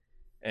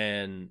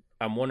 And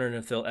I'm wondering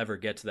if they'll ever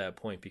get to that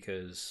point,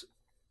 because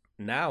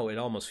now it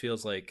almost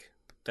feels like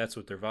that's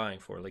what they're vying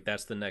for. Like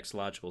that's the next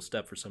logical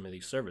step for some of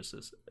these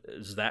services.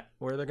 Is that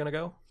where they're going to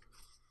go?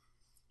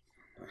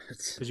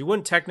 Because you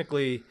wouldn't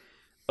technically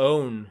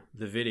own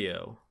the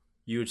video.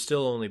 You would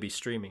still only be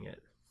streaming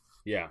it.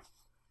 Yeah.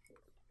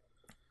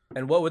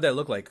 And what would that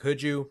look like?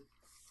 Could you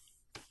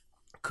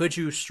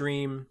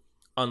stream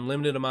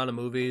unlimited amount of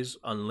movies,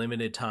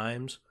 unlimited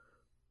times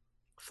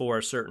for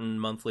a certain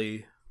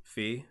monthly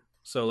fee?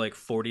 So like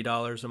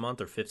 $40 a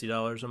month or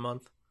 $50 a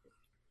month.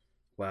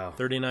 Wow.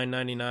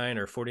 $39.99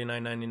 or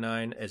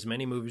 $49.99. As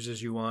many movies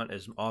as you want,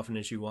 as often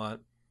as you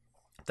want.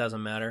 It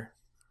doesn't matter.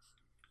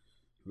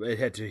 It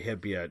had to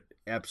be an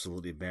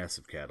absolutely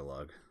massive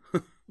catalog.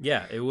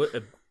 Yeah, it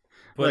would.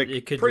 But Like,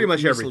 it could pretty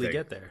much easily everything.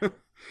 get there.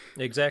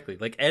 Exactly.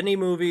 Like any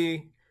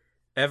movie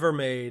ever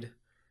made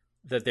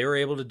that they were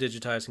able to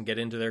digitize and get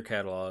into their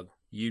catalog,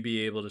 you'd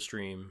be able to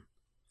stream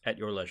at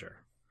your leisure.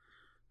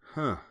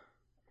 Huh.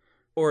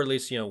 Or at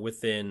least,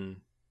 within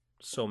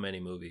so many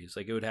movies.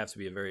 Like it would have to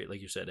be a very,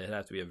 like you said, it'd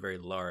have to be a very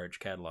large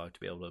catalog to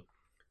be able to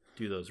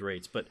do those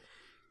rates. But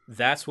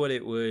that's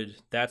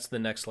the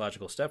next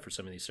logical step for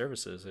some of these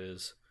services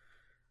is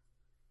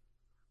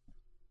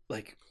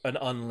like an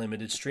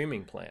unlimited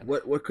streaming plan.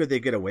 What could they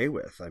get away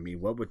with? I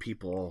mean, what would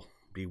people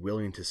be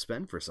willing to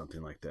spend for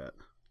something like that?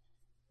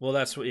 Well,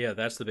 that's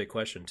the big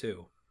question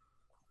too.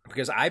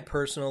 Because I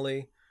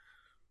personally,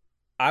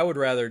 I would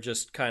rather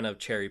just kind of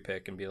cherry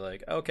pick and be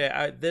like,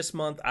 okay, this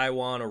month I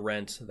want to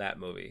rent that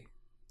movie.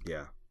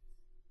 Yeah.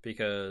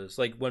 Because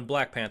like when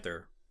Black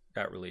Panther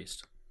got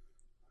released,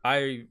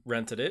 I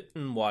rented it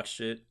and watched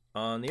it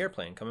on the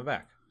airplane coming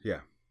back.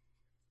 Yeah.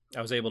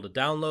 I was able to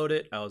download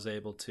it. I was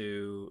able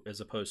to, as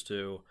opposed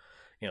to,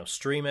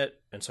 stream it.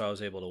 And so I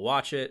was able to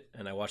watch it,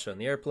 and I watched it on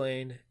the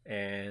airplane,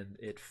 and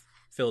it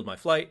filled my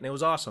flight, and it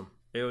was awesome.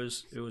 It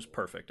was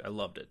perfect. I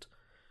loved it.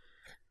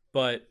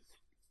 But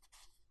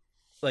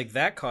like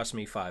that cost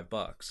me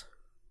 $5.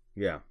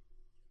 Yeah.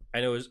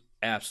 And it was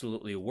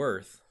absolutely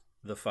worth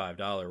the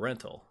 $5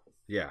 rental.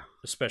 Yeah.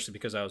 Especially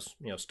because I was,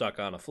 stuck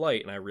on a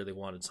flight and I really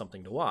wanted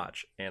something to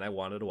watch, and I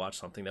wanted to watch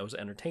something that was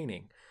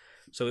entertaining.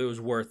 So it was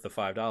worth the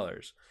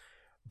 $5.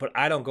 But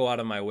I don't go out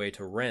of my way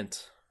to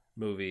rent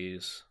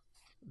movies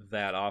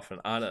that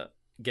often on a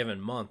given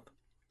month.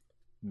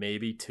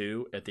 Maybe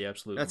 2 at the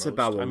absolute That's most.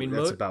 about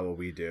what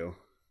we do.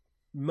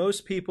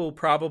 Most people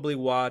probably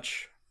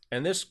watch,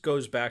 and this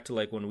goes back to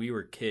like when we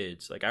were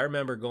kids. Like I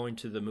remember going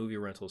to the movie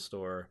rental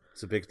store.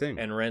 It's a big thing.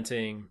 And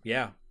renting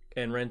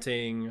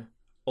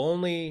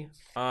only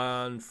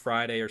on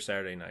Friday or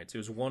Saturday nights. It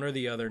was one or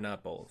the other,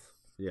 not both.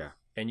 Yeah.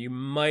 And you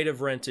might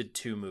have rented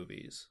 2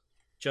 movies,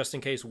 just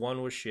in case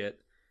one was shit.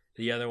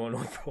 The other one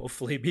would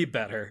hopefully be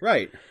better.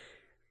 Right.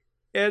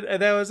 And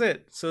that was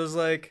it. So it was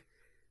like,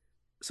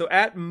 so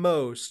at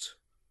most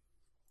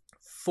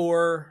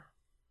 4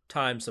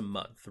 times a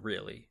month,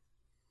 really.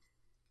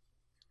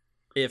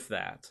 If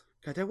that.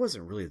 God, that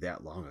wasn't really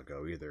that long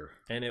ago either.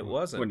 And it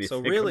wasn't. When you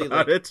so think really,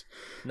 about it.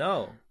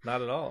 No,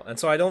 not at all. And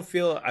so I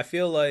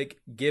feel like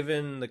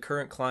given the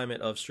current climate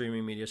of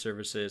streaming media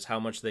services, how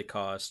much they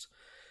cost,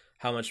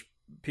 how much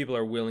people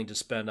are willing to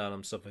spend on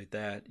them, stuff like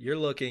that, you're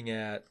looking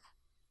at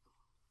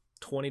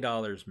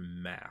 $20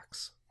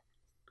 max.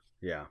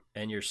 Yeah.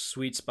 And your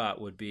sweet spot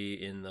would be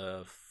in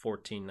the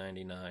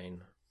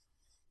 $14.99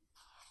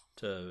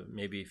 to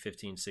maybe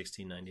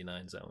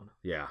 $15-$16.99 zone.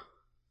 Yeah.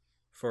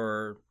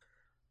 For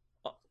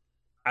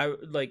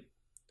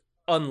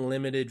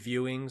unlimited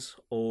viewings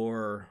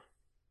or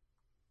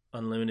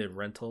unlimited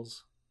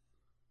rentals,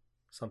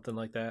 something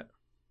like that.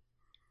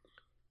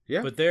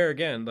 Yeah. But there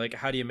again, like,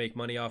 how do you make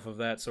money off of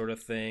that sort of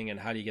thing,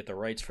 and how do you get the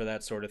rights for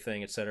that sort of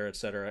thing, et cetera,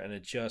 and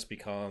it just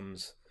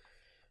becomes,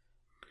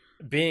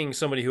 being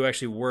somebody who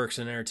actually works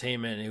in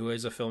entertainment and who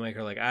is a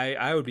filmmaker, like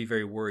I would be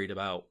very worried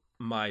about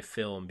my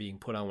film being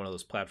put on one of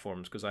those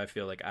platforms, because I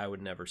feel like I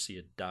would never see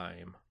a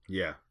dime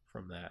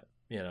from that,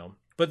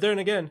 But then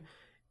again,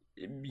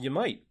 you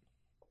might.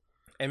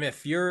 And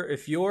if you're a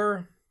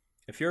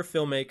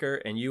filmmaker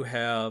and you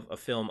have a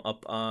film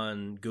up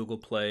on Google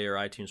Play or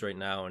iTunes right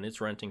now and it's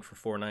renting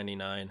for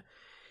 $4.99,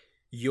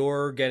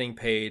 you're getting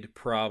paid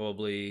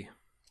probably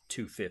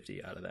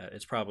 $2.50 out of that.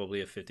 It's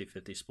probably a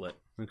 50-50 split.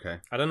 Okay.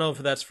 I don't know if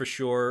that's for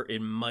sure.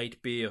 It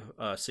might be a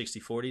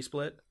 60-40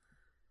 split.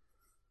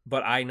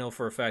 But I know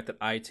for a fact that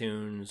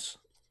iTunes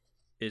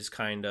is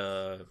kind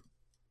of,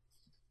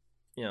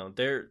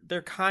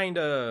 they're kind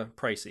of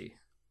pricey.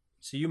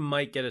 So you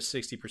might get a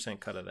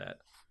 60% cut of that.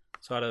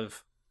 So out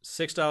of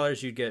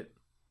 $6, you'd get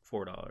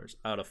 $4.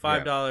 Out of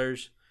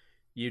 $5,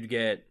 you'd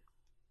get,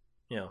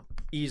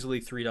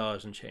 easily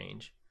 $3 and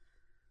change.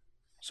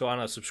 So on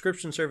a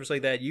subscription service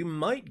like that, you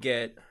might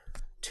get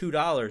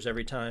 $2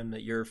 every time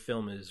that your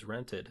film is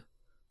rented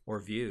or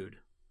viewed.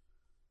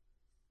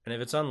 And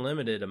if it's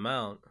unlimited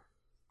amount,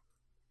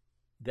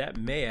 that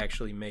may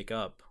actually make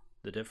up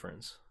the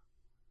difference.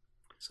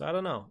 So I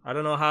don't know. I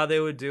don't know how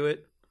they would do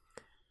it.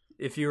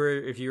 If you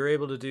were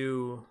able to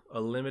do a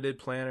limited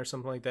plan or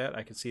something like that,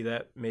 I could see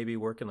that maybe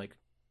working like,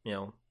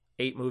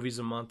 8 movies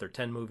a month or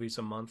 10 movies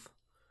a month.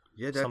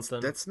 Yeah,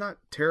 that's not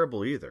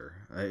terrible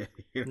either.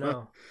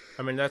 No,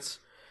 I mean that's,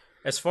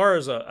 as far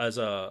as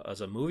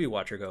a movie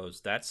watcher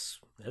goes, that's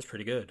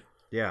pretty good.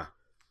 Yeah.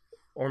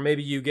 Or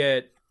maybe you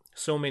get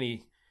so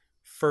many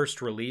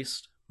first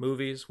released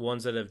movies,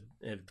 ones that have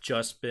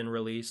just been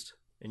released,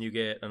 and you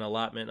get an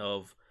allotment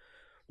of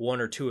 1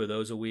 or 2 of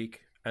those a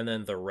week, and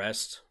then the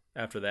rest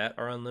after that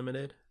are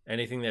unlimited.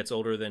 Anything that's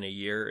older than a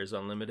year is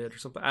unlimited or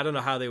something. I don't know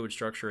how they would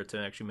structure it to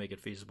actually make it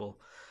feasible.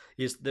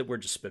 that we're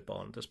just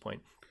spitballing at this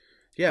point.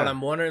 Yeah. But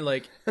I'm wondering,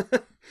 like,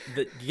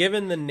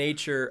 given the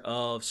nature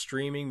of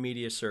streaming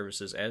media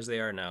services as they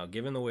are now,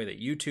 given the way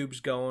that YouTube's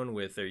going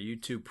with their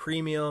YouTube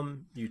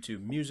Premium,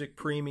 YouTube Music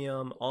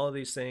Premium, all of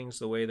these things,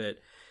 the way that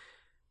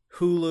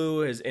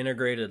Hulu has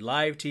integrated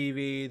live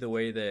TV, the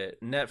way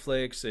that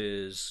Netflix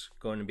is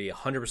going to be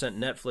 100%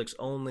 Netflix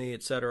only,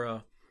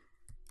 etc.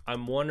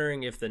 I'm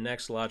wondering if the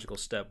next logical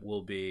step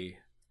will be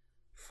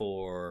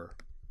for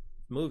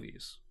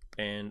movies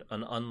and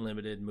an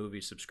unlimited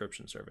movie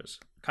subscription service.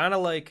 Kind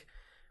of like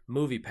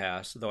Movie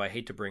Pass, though I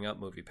hate to bring up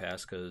Movie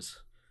Pass because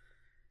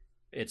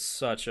it's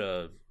such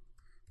a,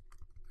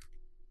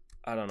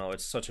 I don't know,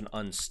 it's such an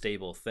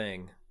unstable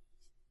thing.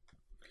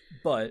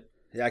 But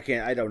yeah,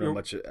 I don't know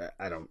much.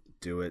 I don't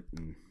do it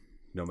and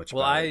know much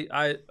well,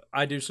 about it.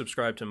 I do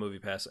subscribe to Movie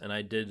Pass, and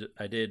I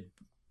did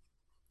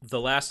the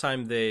last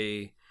time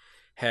they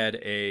had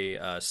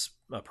a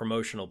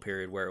promotional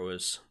period where it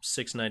was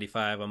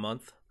 $6.95 a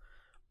month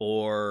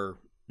or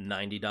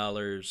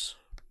 $90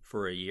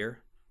 for a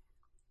year.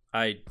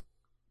 I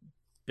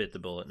bit the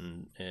bullet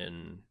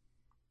and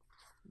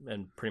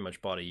pretty much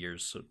bought a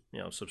year's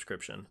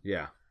subscription.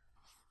 Yeah.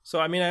 So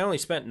I mean, I only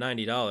spent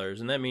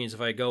 $90, and that means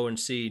if I go and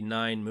see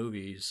 9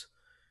 movies,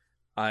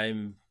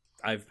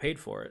 I've paid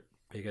for it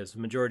because the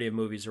majority of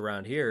movies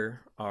around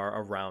here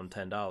are around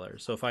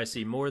 $10. So if I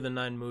see more than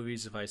 9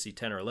 movies, if I see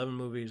 10 or 11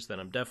 movies, then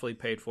I'm definitely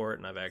paid for it,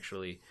 and I've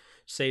actually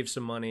saved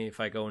some money. If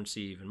I go and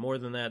see even more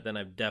than that, then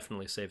I've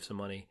definitely saved some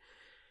money.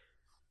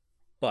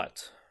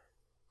 But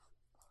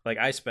like,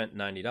 I spent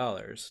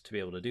 $90 to be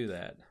able to do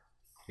that.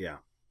 Yeah.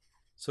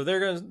 So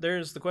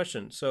there's the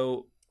question.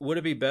 So would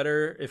it be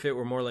better if it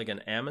were more like an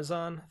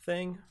Amazon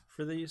thing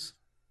for these?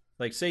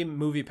 Like, say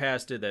Movie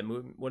Pass did that.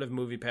 What if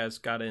Movie Pass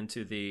got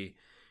into the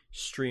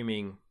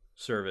streaming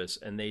service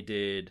and they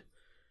did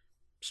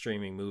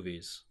streaming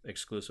movies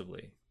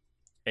exclusively,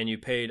 and you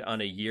paid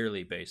on a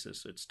yearly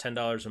basis? It's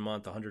 $10 a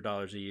month,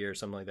 $100 a year,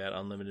 something like that,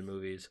 unlimited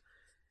movies.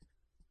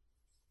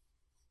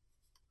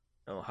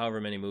 However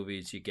many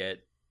movies you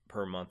get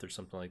per month or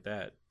something like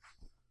that.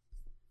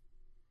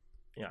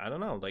 Yeah, I don't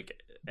know.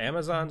 Like,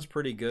 Amazon's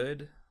pretty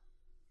good,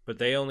 but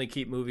they only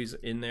keep movies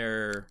in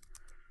their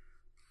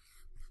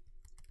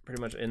pretty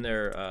much in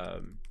their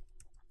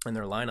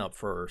lineup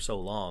for so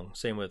long.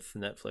 Same with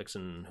Netflix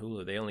and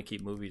Hulu. They only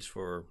keep movies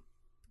for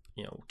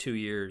 2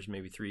 years,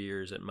 maybe 3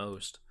 years at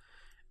most,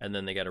 and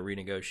then they got to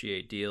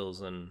renegotiate deals,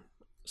 and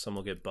some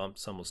will get bumped,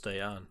 some will stay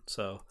on.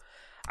 So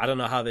I don't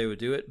know how they would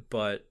do it,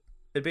 but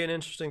it'd be an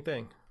interesting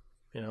thing,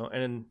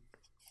 and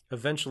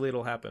eventually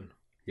it'll happen.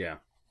 Yeah.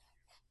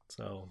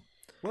 So,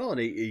 well, in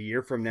a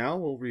year from now,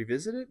 we'll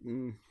revisit it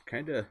and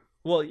kind of.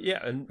 Well,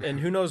 yeah, and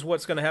who knows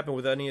what's going to happen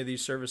with any of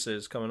these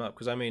services coming up?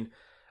 Because I mean,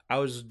 I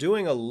was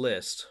doing a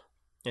list,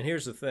 and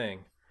here's the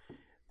thing: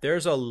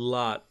 there's a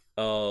lot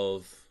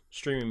of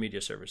streaming media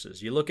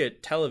services. You look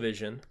at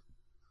television.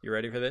 You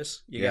ready for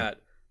this? You got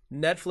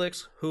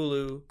Netflix,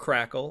 Hulu,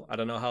 Crackle. I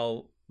don't know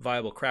how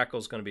viable Crackle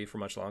is going to be for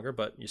much longer,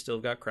 but you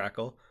still got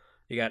Crackle.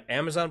 You got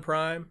Amazon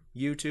Prime,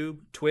 YouTube,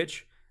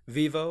 Twitch,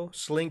 Vivo,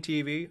 Sling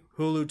TV,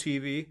 Hulu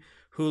TV,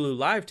 Hulu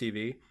Live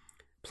TV,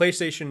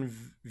 PlayStation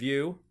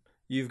View.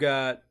 You've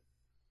got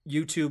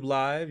YouTube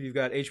Live. You've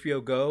got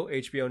HBO Go,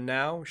 HBO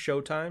Now,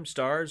 Showtime,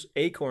 Stars,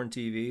 Acorn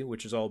TV,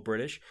 which is all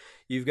British.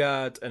 You've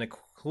got an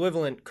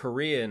equivalent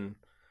Korean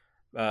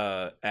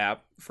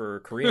app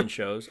for Korean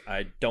shows.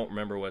 I don't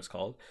remember what it's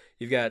called.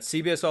 You've got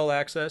CBS All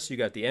Access. You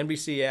got the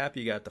NBC app.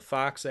 You got the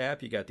Fox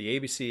app. You got the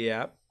ABC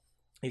app.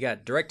 You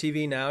got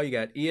DirecTV Now. You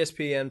got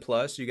ESPN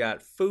Plus. You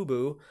got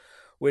Fubo,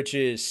 which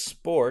is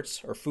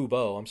sports, or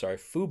Fubo, I'm sorry,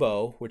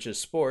 Fubo, which is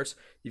sports.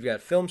 You've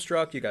got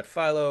Filmstruck, you got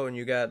Philo, and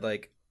you got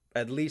like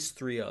at least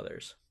 3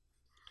 others.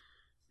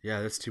 Yeah,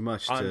 that's too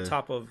much on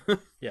top of,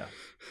 yeah.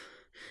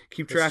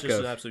 Keep track just of.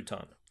 An absolute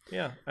ton.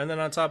 Yeah, and then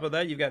on top of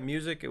that, you've got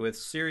music with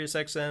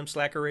SiriusXM,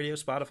 Slacker Radio,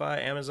 Spotify,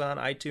 Amazon,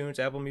 iTunes,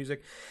 Apple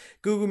Music,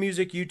 Google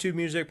Music, YouTube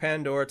Music,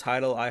 Pandora,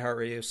 Tidal,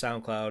 iHeartRadio,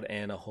 SoundCloud,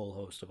 and a whole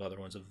host of other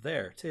ones of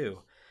there too.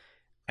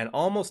 And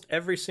almost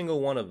every single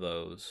one of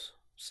those,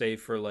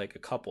 save for like a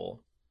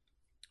couple,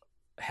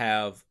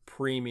 have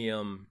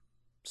premium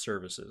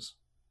services,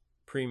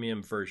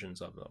 premium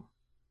versions of them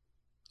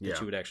that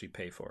you would actually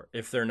pay for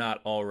if they're not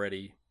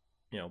already,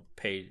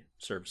 paid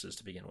services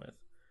to begin with.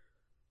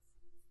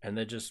 And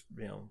they just,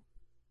 we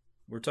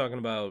were talking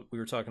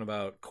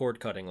about cord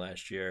cutting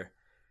last year,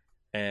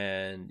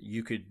 and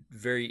you could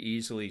very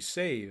easily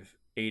save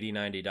 $80,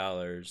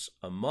 $90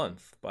 a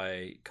month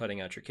by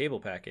cutting out your cable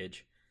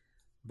package,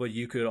 but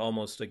you could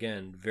almost,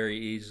 again, very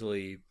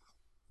easily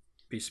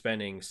be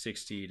spending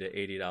 $60 to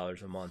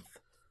 $80 a month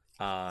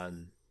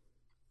on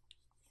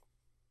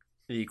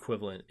the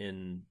equivalent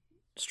in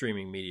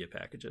streaming media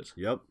packages.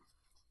 Yep.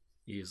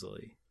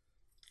 Easily.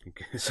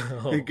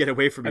 So, get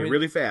away from me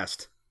really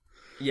fast.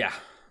 Yeah.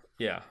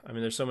 Yeah. I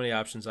mean, there's so many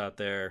options out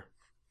there,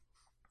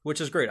 which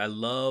is great. I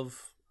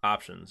love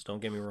options. Don't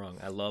get me wrong.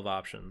 I love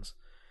options.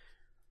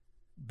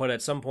 But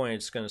at some point,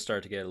 it's going to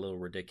start to get a little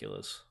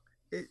ridiculous.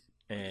 It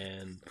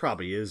and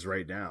probably is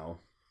right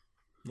now.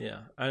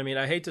 Yeah. I mean,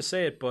 I hate to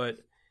say it, but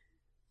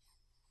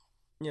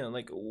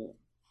like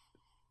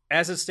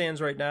as it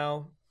stands right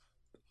now,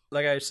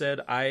 like I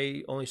said,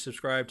 I only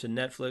subscribe to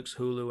Netflix,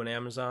 Hulu, and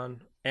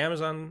Amazon.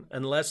 Amazon,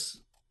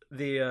 unless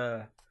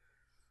the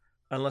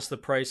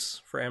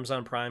price for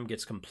Amazon Prime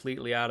gets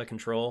completely out of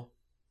control,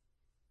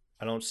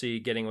 I don't see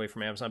getting away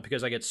from Amazon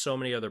because I get so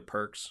many other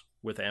perks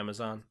with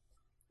Amazon.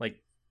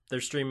 Like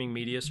their streaming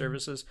media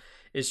services,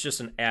 it's just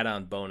an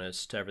add-on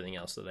bonus to everything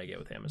else that I get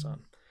with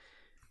Amazon.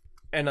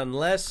 And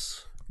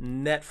unless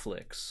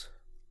Netflix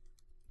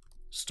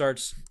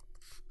starts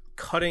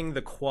cutting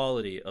the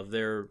quality of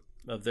their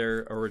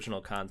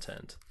original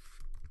content,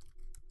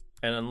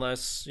 and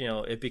unless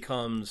it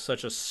becomes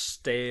such a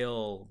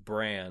stale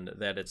brand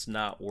that it's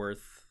not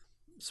worth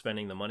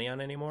spending the money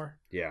on anymore,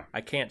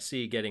 I can't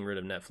see getting rid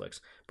of Netflix.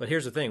 But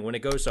here's the thing: when it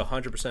goes to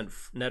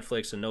 100%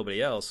 Netflix and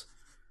nobody else,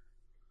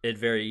 it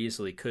very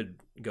easily could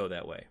go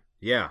that way.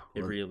 Yeah,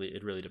 it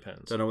really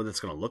depends. Don't know what that's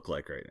going to look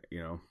like, right?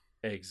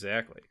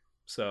 Exactly.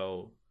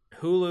 So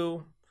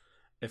Hulu,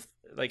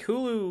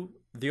 Hulu,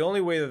 the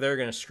only way that they're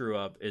going to screw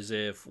up is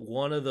if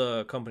one of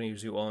the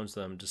companies who owns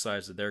them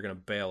decides that they're going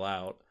to bail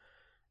out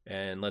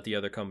and let the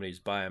other companies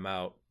buy them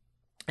out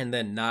and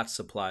then not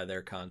supply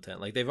their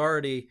content. Like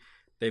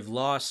they've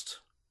lost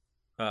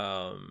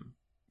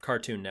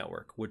Cartoon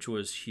Network, which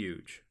was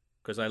huge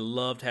because I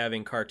loved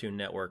having Cartoon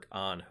Network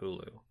on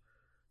Hulu.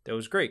 That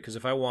was great because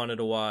if I wanted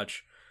to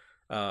watch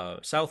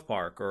South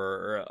Park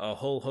or a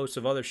whole host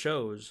of other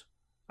shows,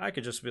 I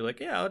could just be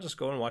like, yeah, I'll just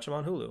go and watch them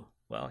on Hulu.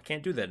 Well, I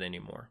can't do that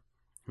anymore.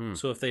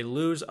 So if they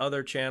lose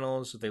other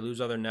channels, if they lose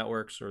other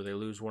networks, or they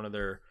lose one of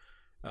their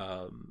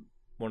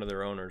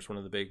owners, one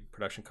of the big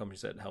production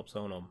companies that helps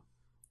own them,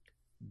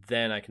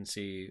 then I can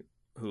see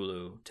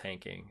Hulu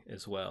tanking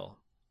as well.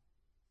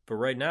 But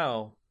right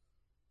now,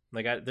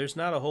 there's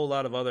not a whole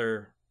lot of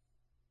other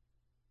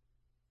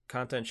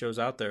content shows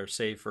out there,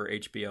 save for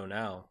HBO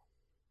Now,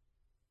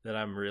 that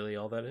I'm really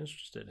all that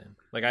interested in.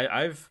 Like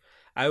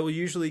I will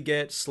usually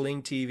get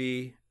Sling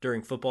TV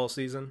during football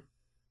season.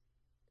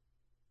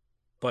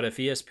 But if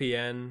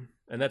ESPN,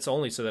 and that's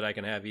only so that I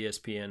can have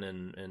ESPN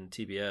and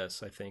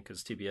TBS, I think,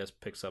 because TBS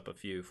picks up a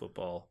few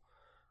football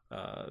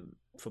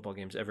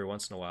games every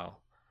once in a while.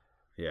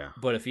 Yeah.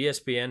 But if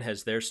ESPN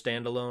has their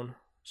standalone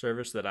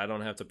service that I don't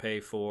have to pay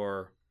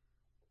for,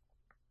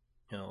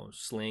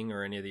 Sling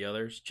or any of the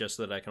others, just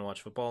so that I can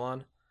watch football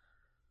on,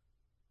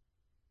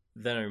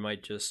 then I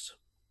might just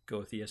go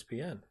with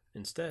ESPN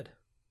instead.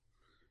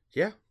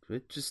 Yeah,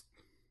 it just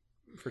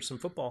for some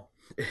football.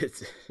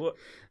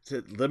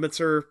 Limits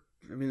are.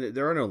 I mean,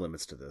 there are no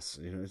limits to this.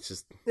 It's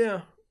just.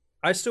 Yeah,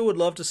 I still would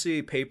love to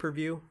see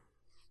pay-per-view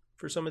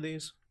for some of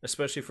these,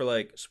 especially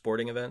for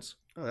sporting events.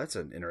 Oh, that's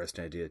an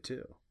interesting idea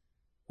too.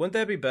 Wouldn't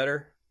that be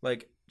better?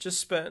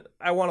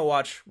 I want to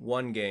watch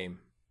one game,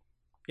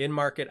 in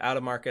market, out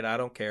of market, I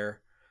don't care.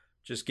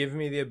 Just give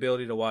me the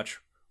ability to watch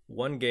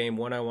one game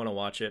when I want to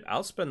watch it.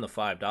 I'll spend the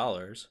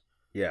 $5.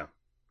 Yeah.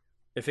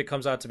 If it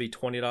comes out to be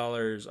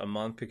 $20 a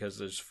month because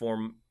there's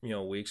 4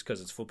 weeks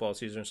because it's football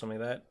season or something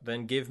like that,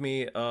 then give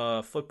me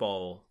a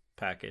football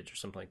package or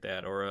something like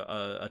that, or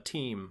a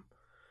team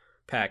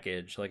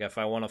package. Like if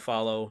I want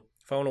to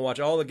watch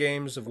all the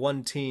games of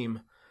one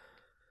team,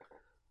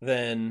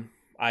 then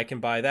I can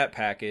buy that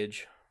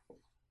package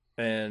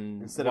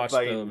and instead watch of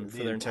buying them for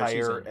the their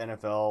entire entire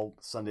NFL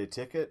Sunday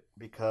ticket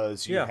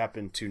because you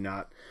happen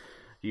to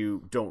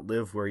you don't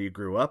live where you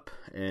grew up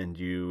and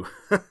you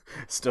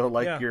still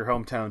like your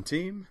hometown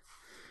team.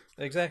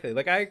 Exactly.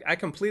 I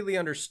completely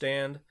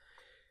understand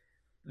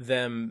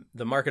the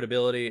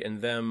marketability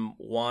and them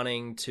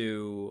wanting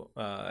to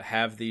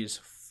have these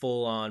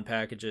full-on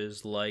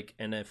packages like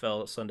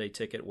NFL Sunday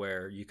Ticket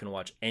where you can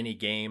watch any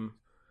game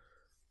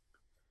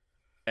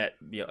at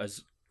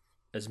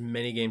as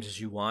many games as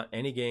you want,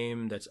 any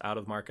game that's out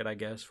of market, I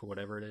guess, for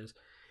whatever it is.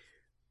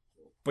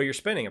 But you're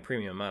spending a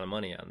premium amount of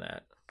money on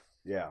that.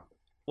 Yeah.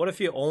 What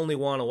if you only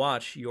want to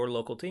watch your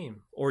local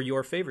team or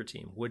your favorite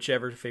team,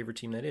 whichever favorite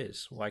team that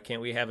is? Why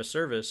can't we have a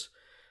service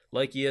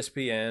like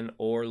ESPN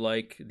or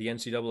like the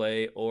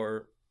NCAA,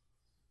 or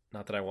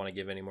not that I want to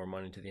give any more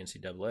money to the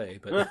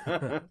NCAA,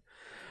 but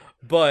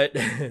but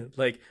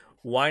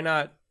why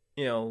not,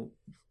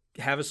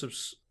 have a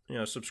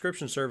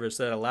subscription service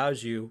that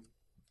allows you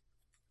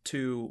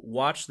to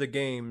watch the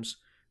games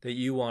that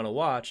you want to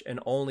watch and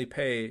only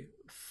pay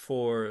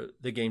for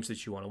the games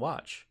that you want to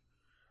watch.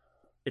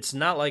 It's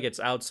not like it's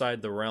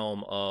outside the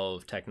realm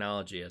of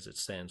technology as it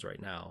stands right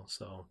now.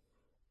 So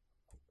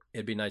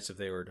it'd be nice if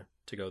they were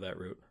to go that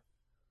route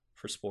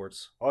for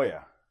sports. Oh,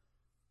 yeah.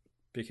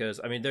 Because,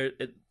 I mean,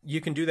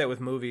 you can do that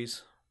with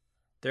movies.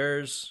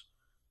 There's,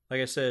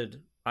 like I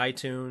said,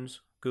 iTunes,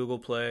 Google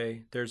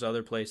Play. There's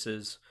other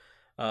places.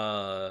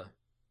 I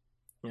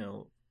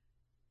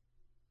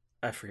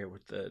forget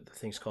what the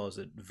thing's called. Is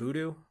it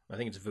Vudu? I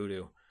think it's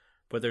Vudu.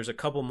 But there's a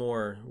couple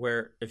more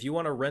where if you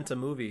want to rent a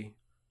movie,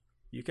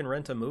 you can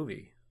rent a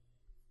movie.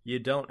 You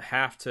don't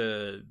have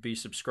to be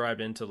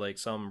subscribed into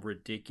some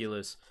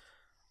ridiculous,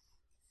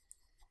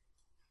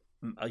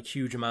 a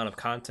huge amount of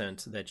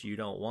content that you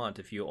don't want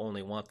if you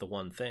only want the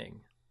one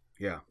thing.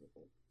 Yeah.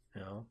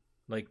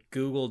 Like,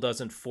 Google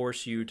doesn't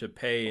force you to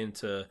pay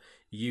into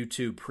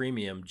YouTube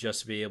Premium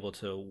just to be able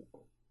to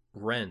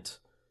rent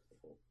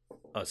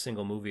a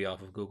single movie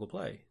off of Google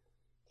Play.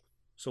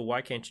 So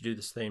why can't you do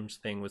the same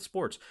thing with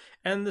sports?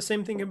 And the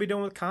same thing can be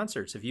done with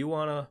concerts. If you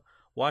want to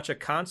watch a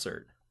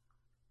concert,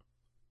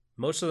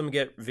 most of them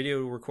get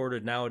video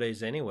recorded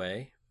nowadays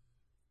anyway.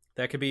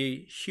 That could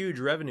be huge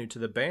revenue to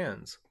the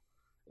bands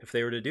if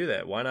they were to do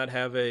that. Why not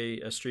have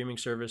a streaming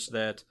service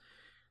that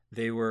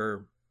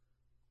they're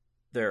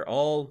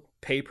all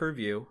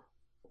pay-per-view.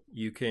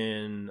 You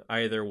can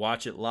either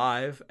watch it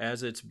live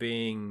as it's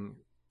being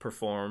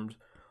performed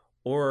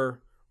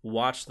or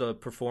watch the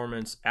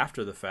performance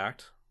after the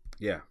fact.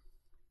 Yeah.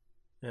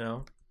 You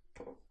know,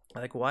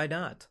 like, why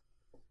not?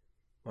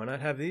 Why not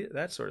have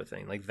that sort of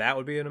thing? Like, that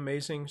would be an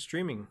amazing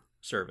streaming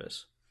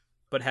service,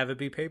 but have it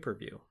be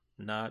pay-per-view.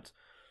 Not,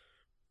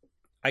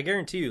 I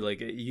guarantee you, like,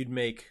 you'd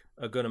make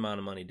a good amount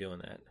of money doing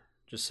that.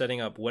 Just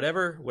setting up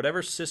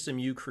whatever system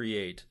you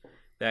create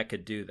that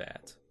could do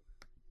that,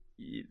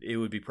 it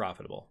would be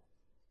profitable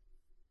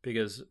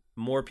because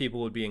more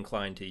people would be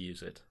inclined to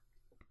use it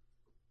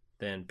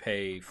than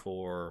pay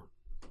for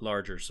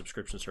larger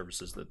subscription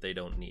services that they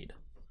don't need.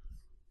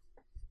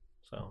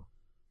 So,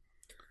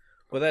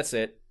 well, that's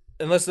it.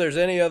 Unless there's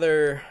any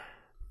other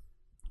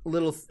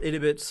little itty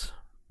bits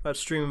about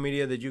streaming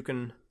media that you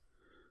can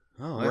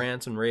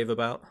rant and rave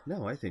about.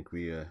 No, I think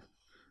we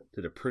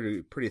did a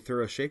pretty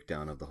thorough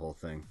shakedown of the whole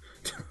thing.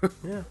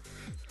 Yeah.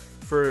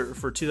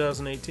 For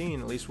 2018,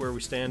 at least where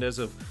we stand as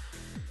of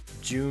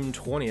June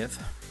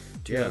 20th,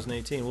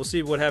 2018. Yeah. We'll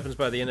see what happens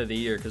by the end of the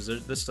year because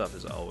this stuff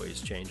is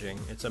always changing.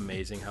 It's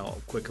amazing how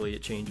quickly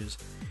it changes.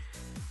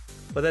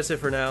 But that's it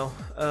for now.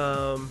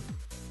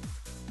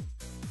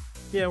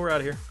 Yeah, we're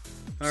out of here.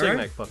 See you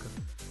next, Pucker.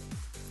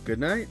 Good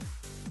night.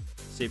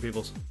 See you,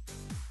 peoples.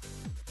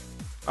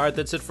 All right,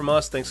 that's it from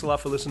us. Thanks a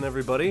lot for listening,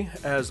 everybody.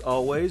 As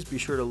always, be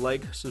sure to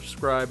like,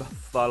 subscribe,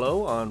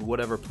 follow on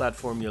whatever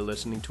platform you're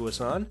listening to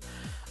us on.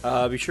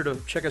 Be sure to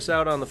check us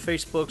out on the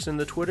Facebooks and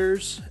the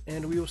Twitters,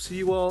 and we will see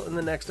you all in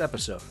the next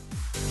episode.